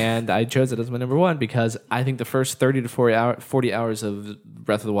of, and I chose it as my number one because I think the first 30 to 40 hours of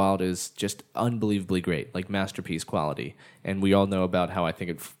Breath of the Wild is just unbelievably great, like masterpiece quality. And we all know about how I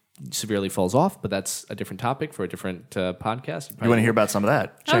think it severely falls off, but that's a different topic for a different podcast. You want to hear about some of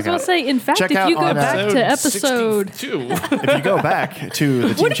that? I was going to say, in fact, check if out you go on, back to episode... 62. If you go back to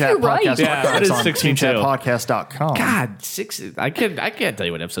the Team What if Chat you're right? podcast, Yeah, it it's is on 62. teamchatpodcast.com. God, I can't tell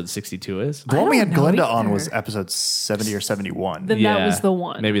you what episode 62 is. The one we I had don't know Glenda on either. was episode 70 or 71. Then Yeah, that was the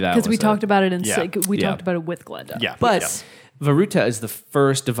one. maybe that Because we was talked it. about it in... Yeah. We Yeah. talked about it with Glenda. Yeah. But Yeah. Varuta is the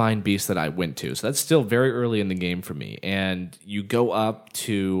first divine beast that I went to, so that's still very early in the game for me. And you go up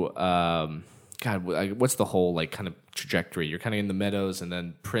to what's the whole like kind of trajectory? You're kind of in the meadows, and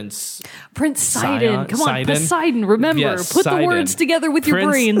then Prince Sidon. Come on, Sidon? Poseidon. Remember, Yes, put Sidon. the words together with your Prince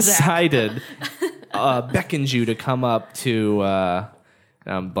brain, Zach. Sidon beckons you to come up to.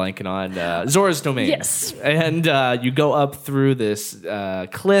 I'm blanking on Zora's Domain. Yes. And you go up through this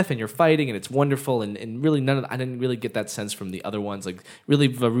cliff and you're fighting and it's wonderful. And really I didn't really get that sense from the other ones. Like really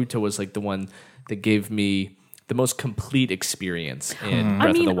Varuta was like the one that gave me the most complete experience in Breath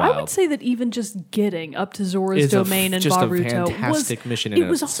I mean, of the Wild. I would say that even just getting up to Zora's It's a Domain and just a Baruto fantastic mission in it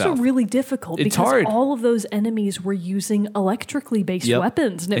was also itself. really difficult It's because hard. all of those enemies were using electrically based Yep.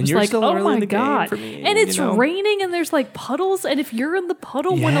 weapons, and it And was you're like, still oh early my in the game god! for me, and it's you know? raining, and there's like puddles, and if you're in the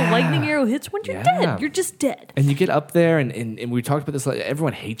puddle when a Yeah. lightning arrow hits one, you're Yeah. dead. You're just dead. And you get up there, and we talked about this. Like,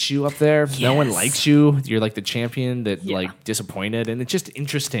 everyone hates you up there. No one Yes. likes you. You're like the champion that Yeah. like disappointed, and it's just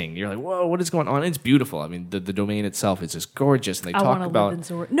interesting. You're like, whoa, what is going on? It's beautiful. I mean, the domain itself is just gorgeous, and they I talk want to about live in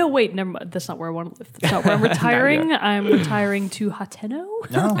Zora. No, wait, never mind. That's not where I want to live. That's not where I'm retiring. I'm retiring to Hateno.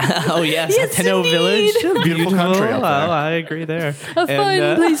 No. oh yes, Yes, Hateno indeed. Village, Beautiful country up there. Oh, I agree there. A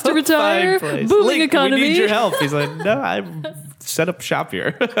fine place to retire. Booming Link, economy. We need your help. He's like, no, I set up shop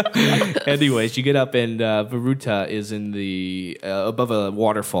here. Anyways, you get up and Varuta is in the above a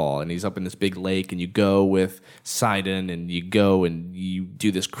waterfall, and he's up in this big lake, and you go with Sidon, and you go and you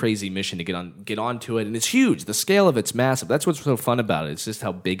do this crazy mission to get onto it, and it's huge. The scale of it's massive. That's what's so fun about it. It's just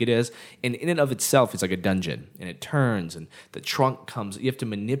how big it is, and in and of itself, it's like a dungeon, and it turns, and the trunk comes. You have to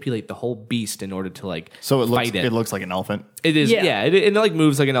manipulate the whole beast in order to like So fight it looks like an elephant. It is, Yeah. yeah. It like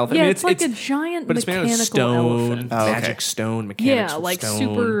moves like an elephant. Yeah, I mean, it's like a giant but it's made out of mechanical stone, elephant. Oh, okay. magic stone, mechanics Yeah, of like stone.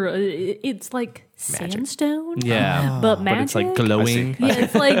 super. It's like sandstone. Yeah, but but magic. it's like glowing. Yeah,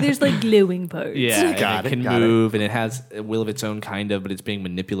 it's like there's like glowing parts. Yeah, Got and it it, can got it. move, and it has a will of its own, kind of, but it's being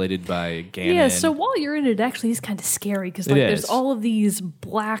manipulated by Ganon. Yeah, so while you're in it, actually is kind of scary because like It there's is. all of these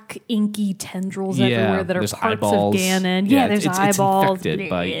black inky tendrils Yeah, everywhere that are there's parts eyeballs. of Ganon. Yeah, there's it's eyeballs. infected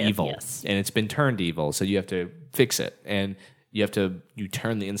by Yeah, evil, yes. and it's been turned evil. So you have to fix it, and you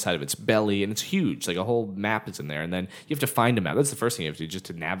turn the inside of its belly, and it's huge. Like a whole map is in there, and then you have to find a map. That's the first thing you have to do, just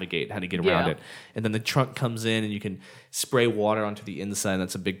to navigate how to get around Yeah. it. And then the trunk comes in, and you can spray water onto the inside. And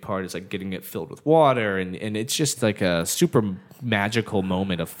that's a big part. It's like getting it filled with water, and it's just like a super magical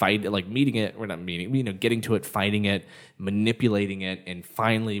moment of meeting it. We're not meeting, getting to it, fighting it, manipulating it, and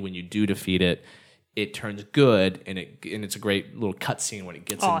finally, when you do defeat it, it turns good, and it's a great little cutscene when it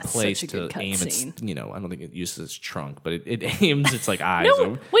gets Oh, in it's place such a to good aim its. cutscene. I don't think it uses its trunk, but it aims its like eyes.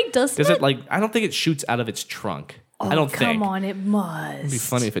 No, wait, does it like? I don't think it shoots out of its trunk. I don't come think. on, it must. It'd be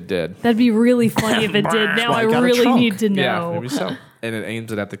funny if it did. That'd be really funny if it did. Now I Like, got a really trunk. need to Yeah, know. maybe so. And it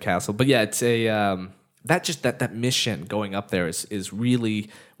aims it at the castle. But yeah, it's a that mission going up there is really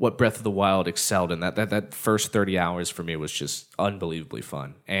what Breath of the Wild excelled in. That first 30 hours for me was just unbelievably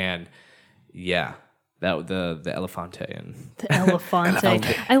fun. And yeah, that the Elefante and The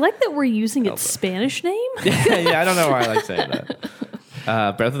Elefante. I like that we're using its Spanish name. yeah, I don't know why I like saying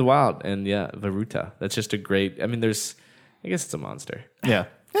that. Breath of the Wild and yeah, Varuta. That's just a great. I mean, there's I guess it's a monster. Yeah.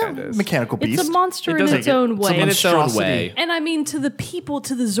 Kinda is. Mechanical beast. It's a monster in does its take it- own way. In its own monstrosity. way. And I mean, to the people,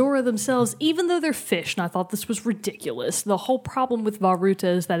 to the Zora themselves, even though they're fish, and I thought this was ridiculous, the whole problem with Varuta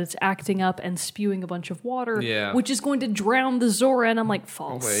is that it's acting up and spewing a bunch of water, Yeah. which is going to drown the Zora. And I'm like,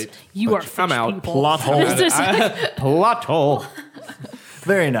 false. wait. You are fish I'm out. people. Plot hole. This is- Plot hole.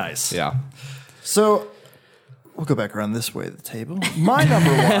 Very nice. Yeah. So we'll go back around this way of the table. My number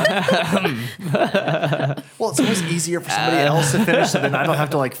one. Well, it's always easier for somebody else to finish, so then I don't have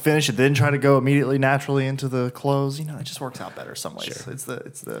to like finish it, then try to go immediately naturally into the close. You know, it just works out better some ways. Sure.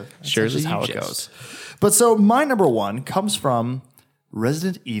 It's Surely just how you it jest. goes. But so my number one comes from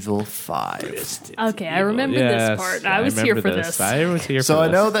Resident Evil 5. Okay, I remember this part. I was here for this. I was here So for I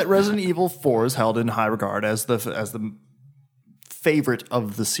this. know that Resident Evil 4 is held in high regard as the favorite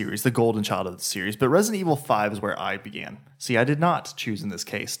of the series, the golden child of the series. But Resident Evil 5 is where I began. See, I did not choose in this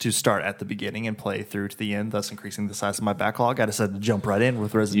case to start at the beginning and play through to the end, thus increasing the size of my backlog. I decided to jump right in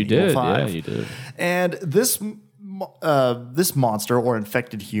with Resident Evil 5. Yeah, you did. And this monster or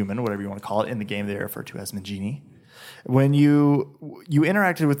infected human, whatever you want to call it, in the game they refer to as Mangini. When you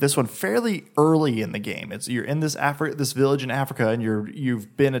interacted with this one fairly early in the game, you're in this village in Africa, and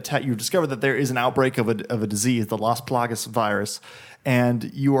you've been attacked. You've discovered that there is an outbreak of a disease, the Las Plagas virus,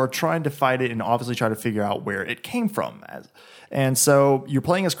 and you are trying to fight it and obviously try to figure out where it came from. And so you're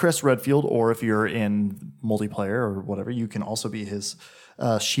playing as Chris Redfield, or if you're in multiplayer or whatever, you can also be his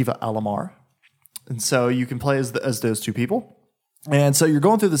Shiva Alamar. And so you can play as those two people. And so you're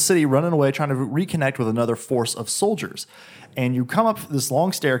going through the city, running away, trying to reconnect with another force of soldiers. And you come up this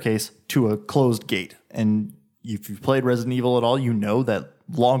long staircase to a closed gate. And if you've played Resident Evil at all, you know that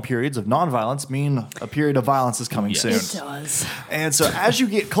long periods of nonviolence mean a period of violence is coming soon. It does. And so as you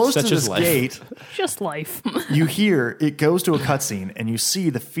get close to Such this is life. gate, Just life. you hear it goes to a cutscene, and you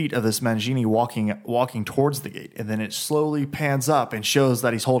see the feet of this Mangini walking towards the gate, and then it slowly pans up and shows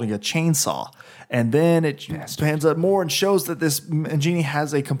that he's holding a chainsaw, and then it pans up more and shows that this Mangini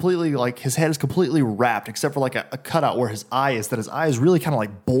has a completely his head is completely wrapped except for like a cutout where his eye is. That his eye is really kind of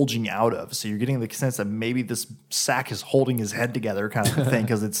like bulging out of. So you're getting the sense that maybe this sack is holding his head together, kind of a thing,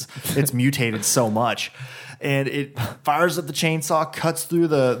 because it's mutated so much. And it fires up the chainsaw, cuts through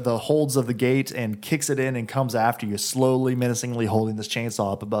the holds of the gate, and kicks it in and comes after you, slowly, menacingly holding this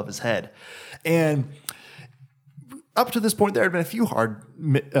chainsaw up above his head. And up to this point, there had been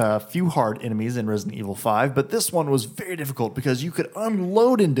a few hard enemies in Resident Evil 5, but this one was very difficult because you could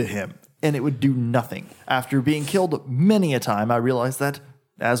unload into him and it would do nothing. After being killed many a time, I realized that,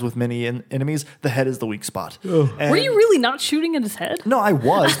 as with many enemies, the head is the weak spot. And Were you really not shooting at his head? no, I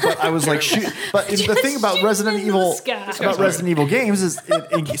was, but I was like, shoot. But the thing about shoot Resident in the Evil, sky. about Resident Evil games is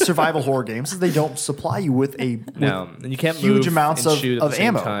in survival horror games, is they don't supply you with No, and you can't huge move amounts and of shoot at the same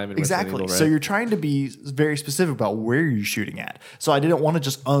ammo. time in Resident Exactly. Evil, So right? you're trying to be very specific about where you're shooting at. So I didn't want to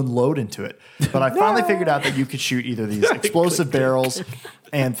just unload into it. But I finally figured out that you could shoot either these explosive barrels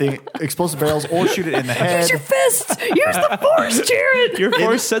or shoot it in the head. Use your fists! Use the force, Jared! You're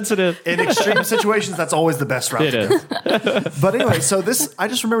force sensitive. In extreme situations, that's always the best route It to go. is. But anyway, so I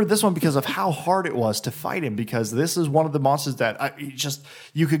just remembered this one because of how hard it was to fight him, because this is one of the monsters that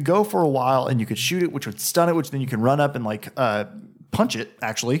you could go for a while and you could shoot it, which would stun it, which then you can run up and punch it,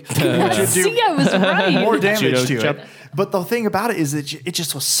 actually, which would do See, I was right. more damage Judo to jump. it. But the thing about it is that it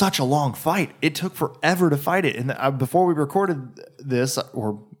just was such a long fight. It took forever to fight it. And before we recorded this,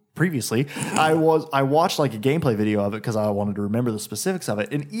 or previously, I watched like a gameplay video of it because I wanted to remember the specifics of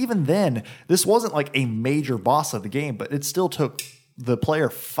it. And even then, this wasn't like a major boss of the game, but it still took the player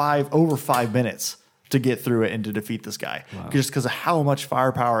over 5 minutes to get through it and to defeat this guy, just because of how much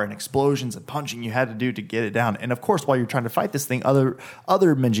firepower and explosions and punching you had to do to get it down. And of course, while you're trying to fight this thing, other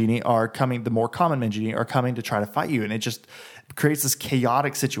Mangini are coming. The more common Mangini are coming to try to fight you, and it just creates this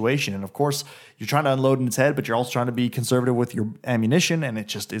chaotic situation. And of course, you're trying to unload in its head, but you're also trying to be conservative with your ammunition, and it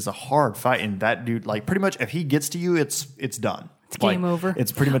just is a hard fight. And that dude, like, pretty much, if he gets to you, it's done. It's game over.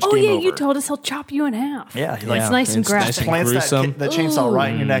 It's pretty much oh, game yeah, over. you told us he'll chop you in half. Yeah, It's like, nice and it's nice graphic. and plants gruesome. that chainsaw right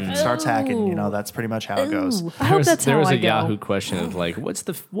in your neck and starts hacking. You know, that's pretty much how it goes. Ooh, I hope that's there how was I a go. Yahoo question of like, what's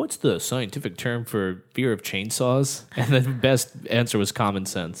the scientific term for fear of chainsaws? And the best answer was common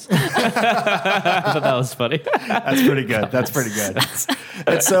sense. I thought that was funny. That's pretty good. That's pretty good.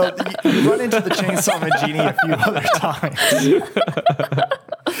 And so you run into the Chainsaw Mangini a few other times.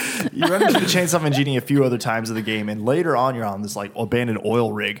 You run into the Chainsaw Mangini a few other times of the game, and later on you're on this like abandoned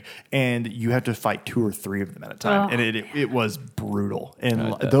oil rig, and you have to fight 2 or 3 of them at a time, and it was brutal.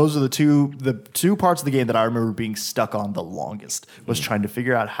 And those are the two parts of the game that I remember being stuck on the longest, was trying to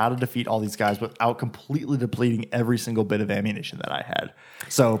figure out how to defeat all these guys without completely depleting every single bit of ammunition that I had.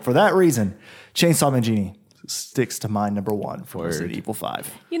 So for that reason, Chainsaw Mangini, sticks to my number one for Resident Evil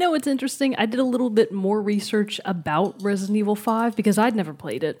 5. You know what's interesting? I did a little bit more research about Resident Evil 5 because I'd never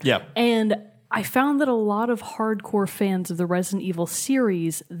played it. Yeah. And I found that a lot of hardcore fans of the Resident Evil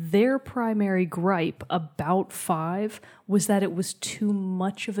series, their primary gripe about 5 was that it was too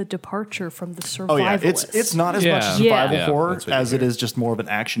much of a departure from the survivalist. Oh yeah, it's not as much Yeah. survival Yeah, horror that's what as it is just more of an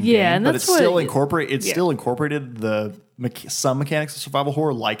action Yeah, game. and But that's it's still what- still incorporated the some mechanics of survival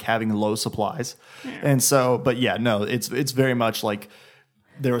horror, like having low supplies, and so. But yeah, no, it's very much like.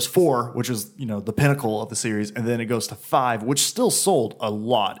 There was 4, which is, the pinnacle of the series, and then it goes to 5, which still sold a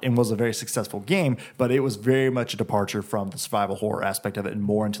lot and was a very successful game, but it was very much a departure from the survival horror aspect of it and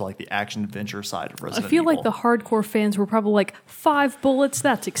more into like the action adventure side of Resident I feel Evil. like the hardcore fans were probably like, 5 bullets?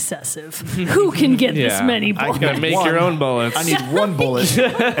 That's excessive. Who can get this Yeah. many I bullets? can Gotta make your own bullets. I need 1 bullet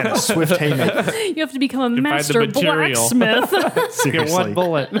and a swift haymaker. You have to become a find the master material. blacksmith. Seriously. Get one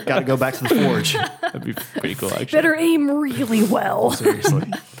bullet. Got to go back to the forge. That'd be pretty cool, actually. Better aim really well. Seriously.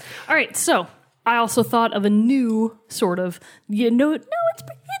 All right, so I also thought of a new sort of,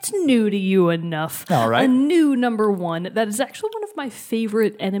 it's new to you enough. All right. A new number 1 that is actually one of my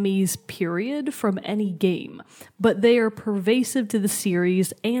favorite enemies, period, from any game. But they are pervasive to the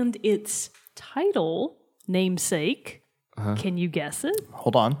series and its title, namesake. Can you guess it?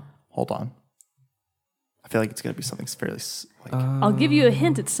 Hold on. I feel like it's going to be something fairly I'll give you a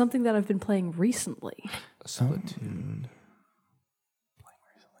hint. It's something that I've been playing recently. Splatoon.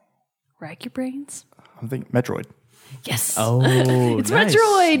 Rack your brains. I'm thinking Metroid. Yes. Oh, It's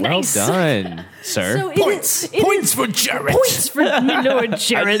Metroid. Well Nice. done, sir. So it is for Jared. points for Lord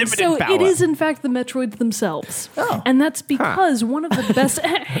Jared. Unlimited So power. it is, in fact, the Metroids themselves. Oh. And that's because one of the best...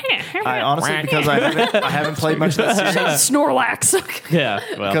 I honestly, because I haven't played much of that series. Snorlax. Yeah.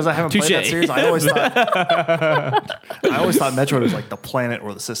 Well, Because I haven't played that touche. series, I always thought Metroid was like the planet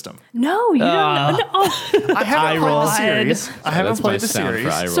or the system. No, you don't know. No. Oh. I haven't played the series. I haven't That's my played the sound for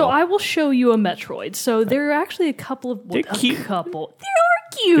series. eye roll. So I will show you a Metroid. So there are actually a couple of... They're cute. They are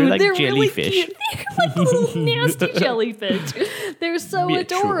cute. They're like really jellyfish. cute. They're like little nasty jellyfish. They're so Metroid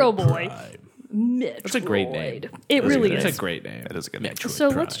adorable. Metroid. That's a great name. It really It's is. a great name. It is a good name. So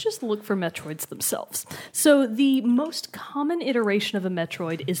let's just look for Metroids themselves. So the most common iteration of a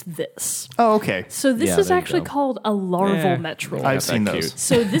Metroid is this. Oh, okay. So this Yeah, is there you actually go. called a larval Eh, Metroid. I've seen that those. cute.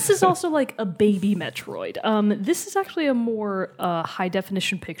 So this is also like a baby Metroid. This is actually a more high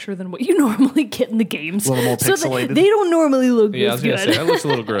definition picture than what you normally get in the games. A little more So pixelated. they don't normally look Yeah, I this was gonna good. say that looks a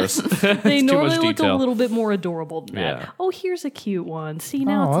little gross. They too normally much look a detail. little bit more adorable than that. Yeah. Oh, here's a cute one. See,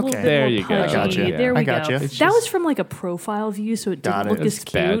 now Oh, it's a little okay. bit There more you go. I pudgy. gotcha. There we I go. gotcha. That was from like a profile view, so it Got didn't look it. as It's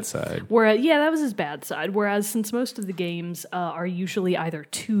cute. bad side. Whereas, yeah, that was his bad side. Whereas, since most of the games are usually either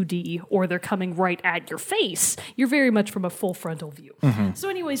 2D or they're coming right at your face, you're very much from a full frontal view. So,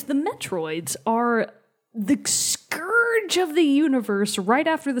 anyways, the Metroids are the scourge of the universe right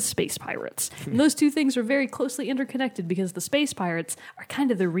after the space pirates. And those two things are very closely interconnected because the space pirates are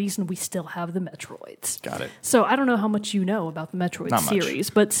kind of the reason we still have the Metroids. Got it. So I don't know how much you know about the Metroid Not much. series,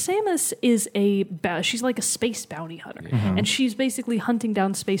 but Samus is she's like a space bounty hunter, and she's basically hunting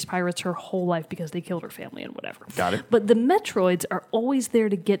down space pirates her whole life because they killed her family and whatever. Got it. But the Metroids are always there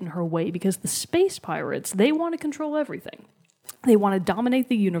to get in her way because the space pirates, they want to control everything. They want to dominate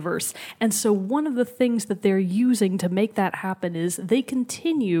the universe. And so one of the things that they're using to make that happen is they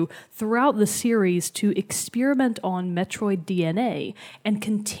continue throughout the series to experiment on Metroid DNA and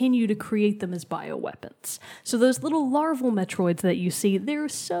continue to create them as bioweapons. So those little larval Metroids that you see, they're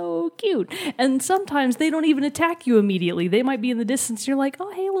so cute. And sometimes they don't even attack you immediately. They might be in the distance. And you're like, oh,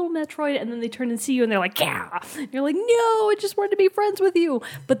 hey, little Metroid. And then they turn and see you and they're like, yeah. And you're like, no, I just wanted to be friends with you.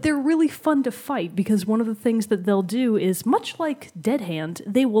 But they're really fun to fight because one of the things that they'll do is, much like Dead Hand,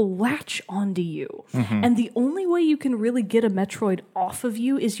 they will latch onto you. And the only way you can really get a Metroid off of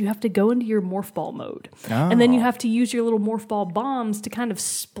you is you have to go into your Morph Ball mode. And then you have to use your little Morph Ball bombs to kind of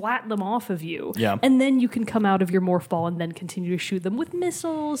splat them off of you. Yeah. And then you can come out of your Morph Ball and then continue to shoot them with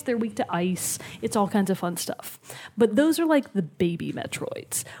missiles. They're weak to ice. It's all kinds of fun stuff. But those are like the baby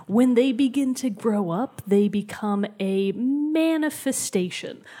Metroids. When they begin to grow up, they become a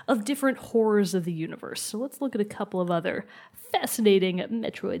manifestation of different horrors of the universe. So let's look at a couple of other fascinating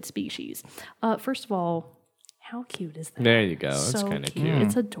Metroid species. First of all, how cute is that? There you go. That's So kind of cute. cute.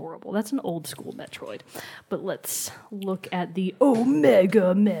 It's adorable. That's an old school Metroid. But let's look at the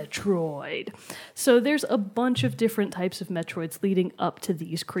Omega Metroid. So there's a bunch of different types of Metroids leading up to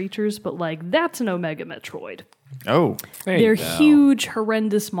these creatures, but like that's an Omega Metroid. Oh, They're huge,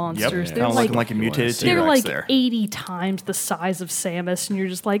 horrendous monsters. yep. They're Kind of like looking like a mutated they're T-Rex like there. 80 times the size of Samus, and you're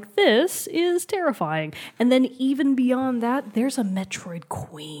just like, this is terrifying. And then even beyond that, there's a Metroid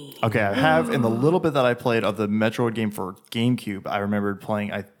Queen. Okay, I have in the little bit that I played of the Metroid game for GameCube, I remembered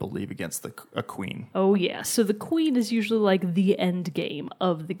playing, I believe, against a queen. Oh, yeah. So the queen is usually like the end game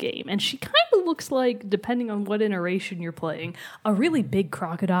of the game. And she kind of looks like, depending on what iteration you're playing, a really big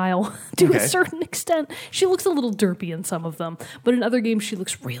crocodile to a Okay. certain extent. She looks a little derpy in some of them, but in other games, she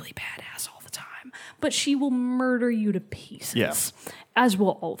looks really badass all the time. But she will murder you to pieces. Yeah. As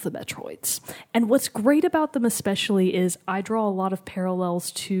will all of the Metroids. And what's great about them especially is I draw a lot of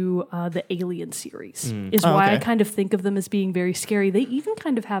parallels to the Alien series, is why I okay. kind of think of them as being very scary. They even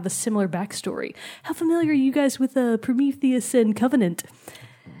kind of have a similar backstory. How familiar are you guys with Prometheus and Covenant?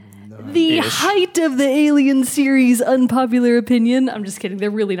 The height of the Alien series, unpopular opinion. I'm just kidding.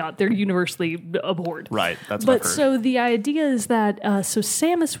 They're really not. They're universally abhorred. Right, that's what I've But heard. so the idea is that so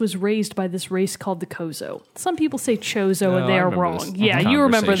Samus was raised by this race called the Kozo. Some people say Chozo, and No, they I are remember wrong. this Yeah, you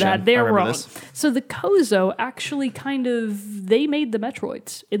remember conversation. that. They're I remember wrong. this. So the Kozo actually they made the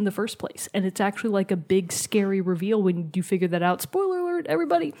Metroids in the first place, and it's actually like a big scary reveal when you figure that out. Spoiler alert,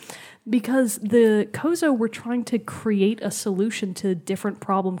 everybody. Because the Kozo were trying to create a solution to a different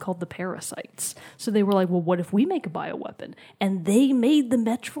problem called the parasites. So they were like, well, what if we make a bioweapon? And they made the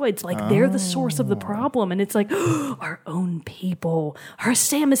Metroids. Like, they're the source of the problem. And it's like, our own people, our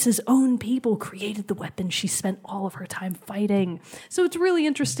Samus's own people created the weapon she spent all of her time fighting. So it's really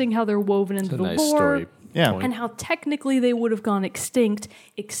interesting how they're woven into the nice lore. story. Yeah. And how technically they would have gone extinct,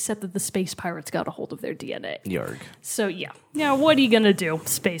 except that the space pirates got a hold of their DNA. Yarg. So yeah, what are you gonna do,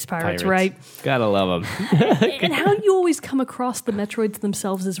 space pirates, right? Gotta love them. And how you always come across the Metroids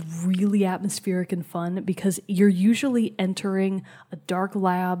themselves is really atmospheric and fun because you're usually entering a dark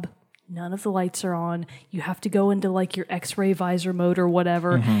lab. None of the lights are on. You have to go into like your X-ray visor mode or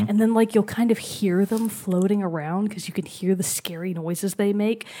whatever, and then like you'll kind of hear them floating around because you can hear the scary noises they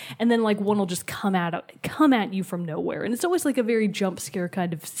make, and then like one will just come at you from nowhere, and it's always like a very jump scare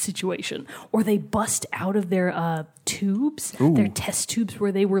kind of situation. Or they bust out of their tubes, their test tubes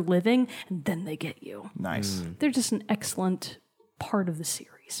where they were living, and then they get you. Nice. They're just an excellent part of the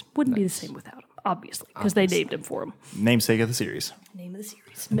series. Wouldn't be the same without them, obviously, because they named him for him. Namesake of the series. Name of the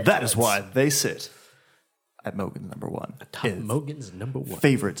series. That is Metroids. why they sit at Mogan's number one. Top Mogan's number one.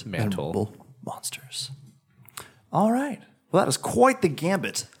 Favorite Mantle. memorable monsters. All right. Well, that is quite the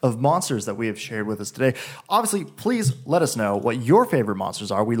gambit of monsters that we have shared with us today. Obviously, please let us know what your favorite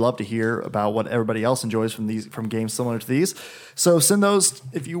monsters are. We love to hear about what everybody else enjoys from games similar to these. So send those,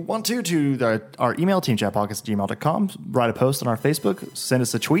 if you want to our email, teamchatpodcast@gmail.com. Write a post on our Facebook, send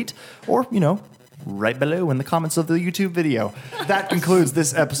us a tweet, or, right below in the comments of the YouTube video. That concludes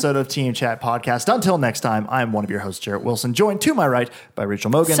this episode of Team Chat Podcast. Until next time, I'm one of your hosts, Jarrett Wilson, joined to my right by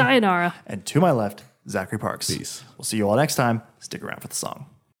Rachel Mogan. Sayonara. And to my left, Zachary Parks. Peace. We'll see you all next time. Stick around for the song.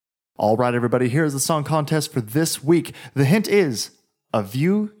 All right, everybody, here's the song contest for this week. The hint is a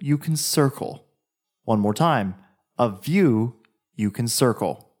view you can circle. One more time, a view you can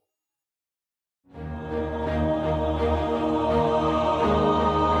circle.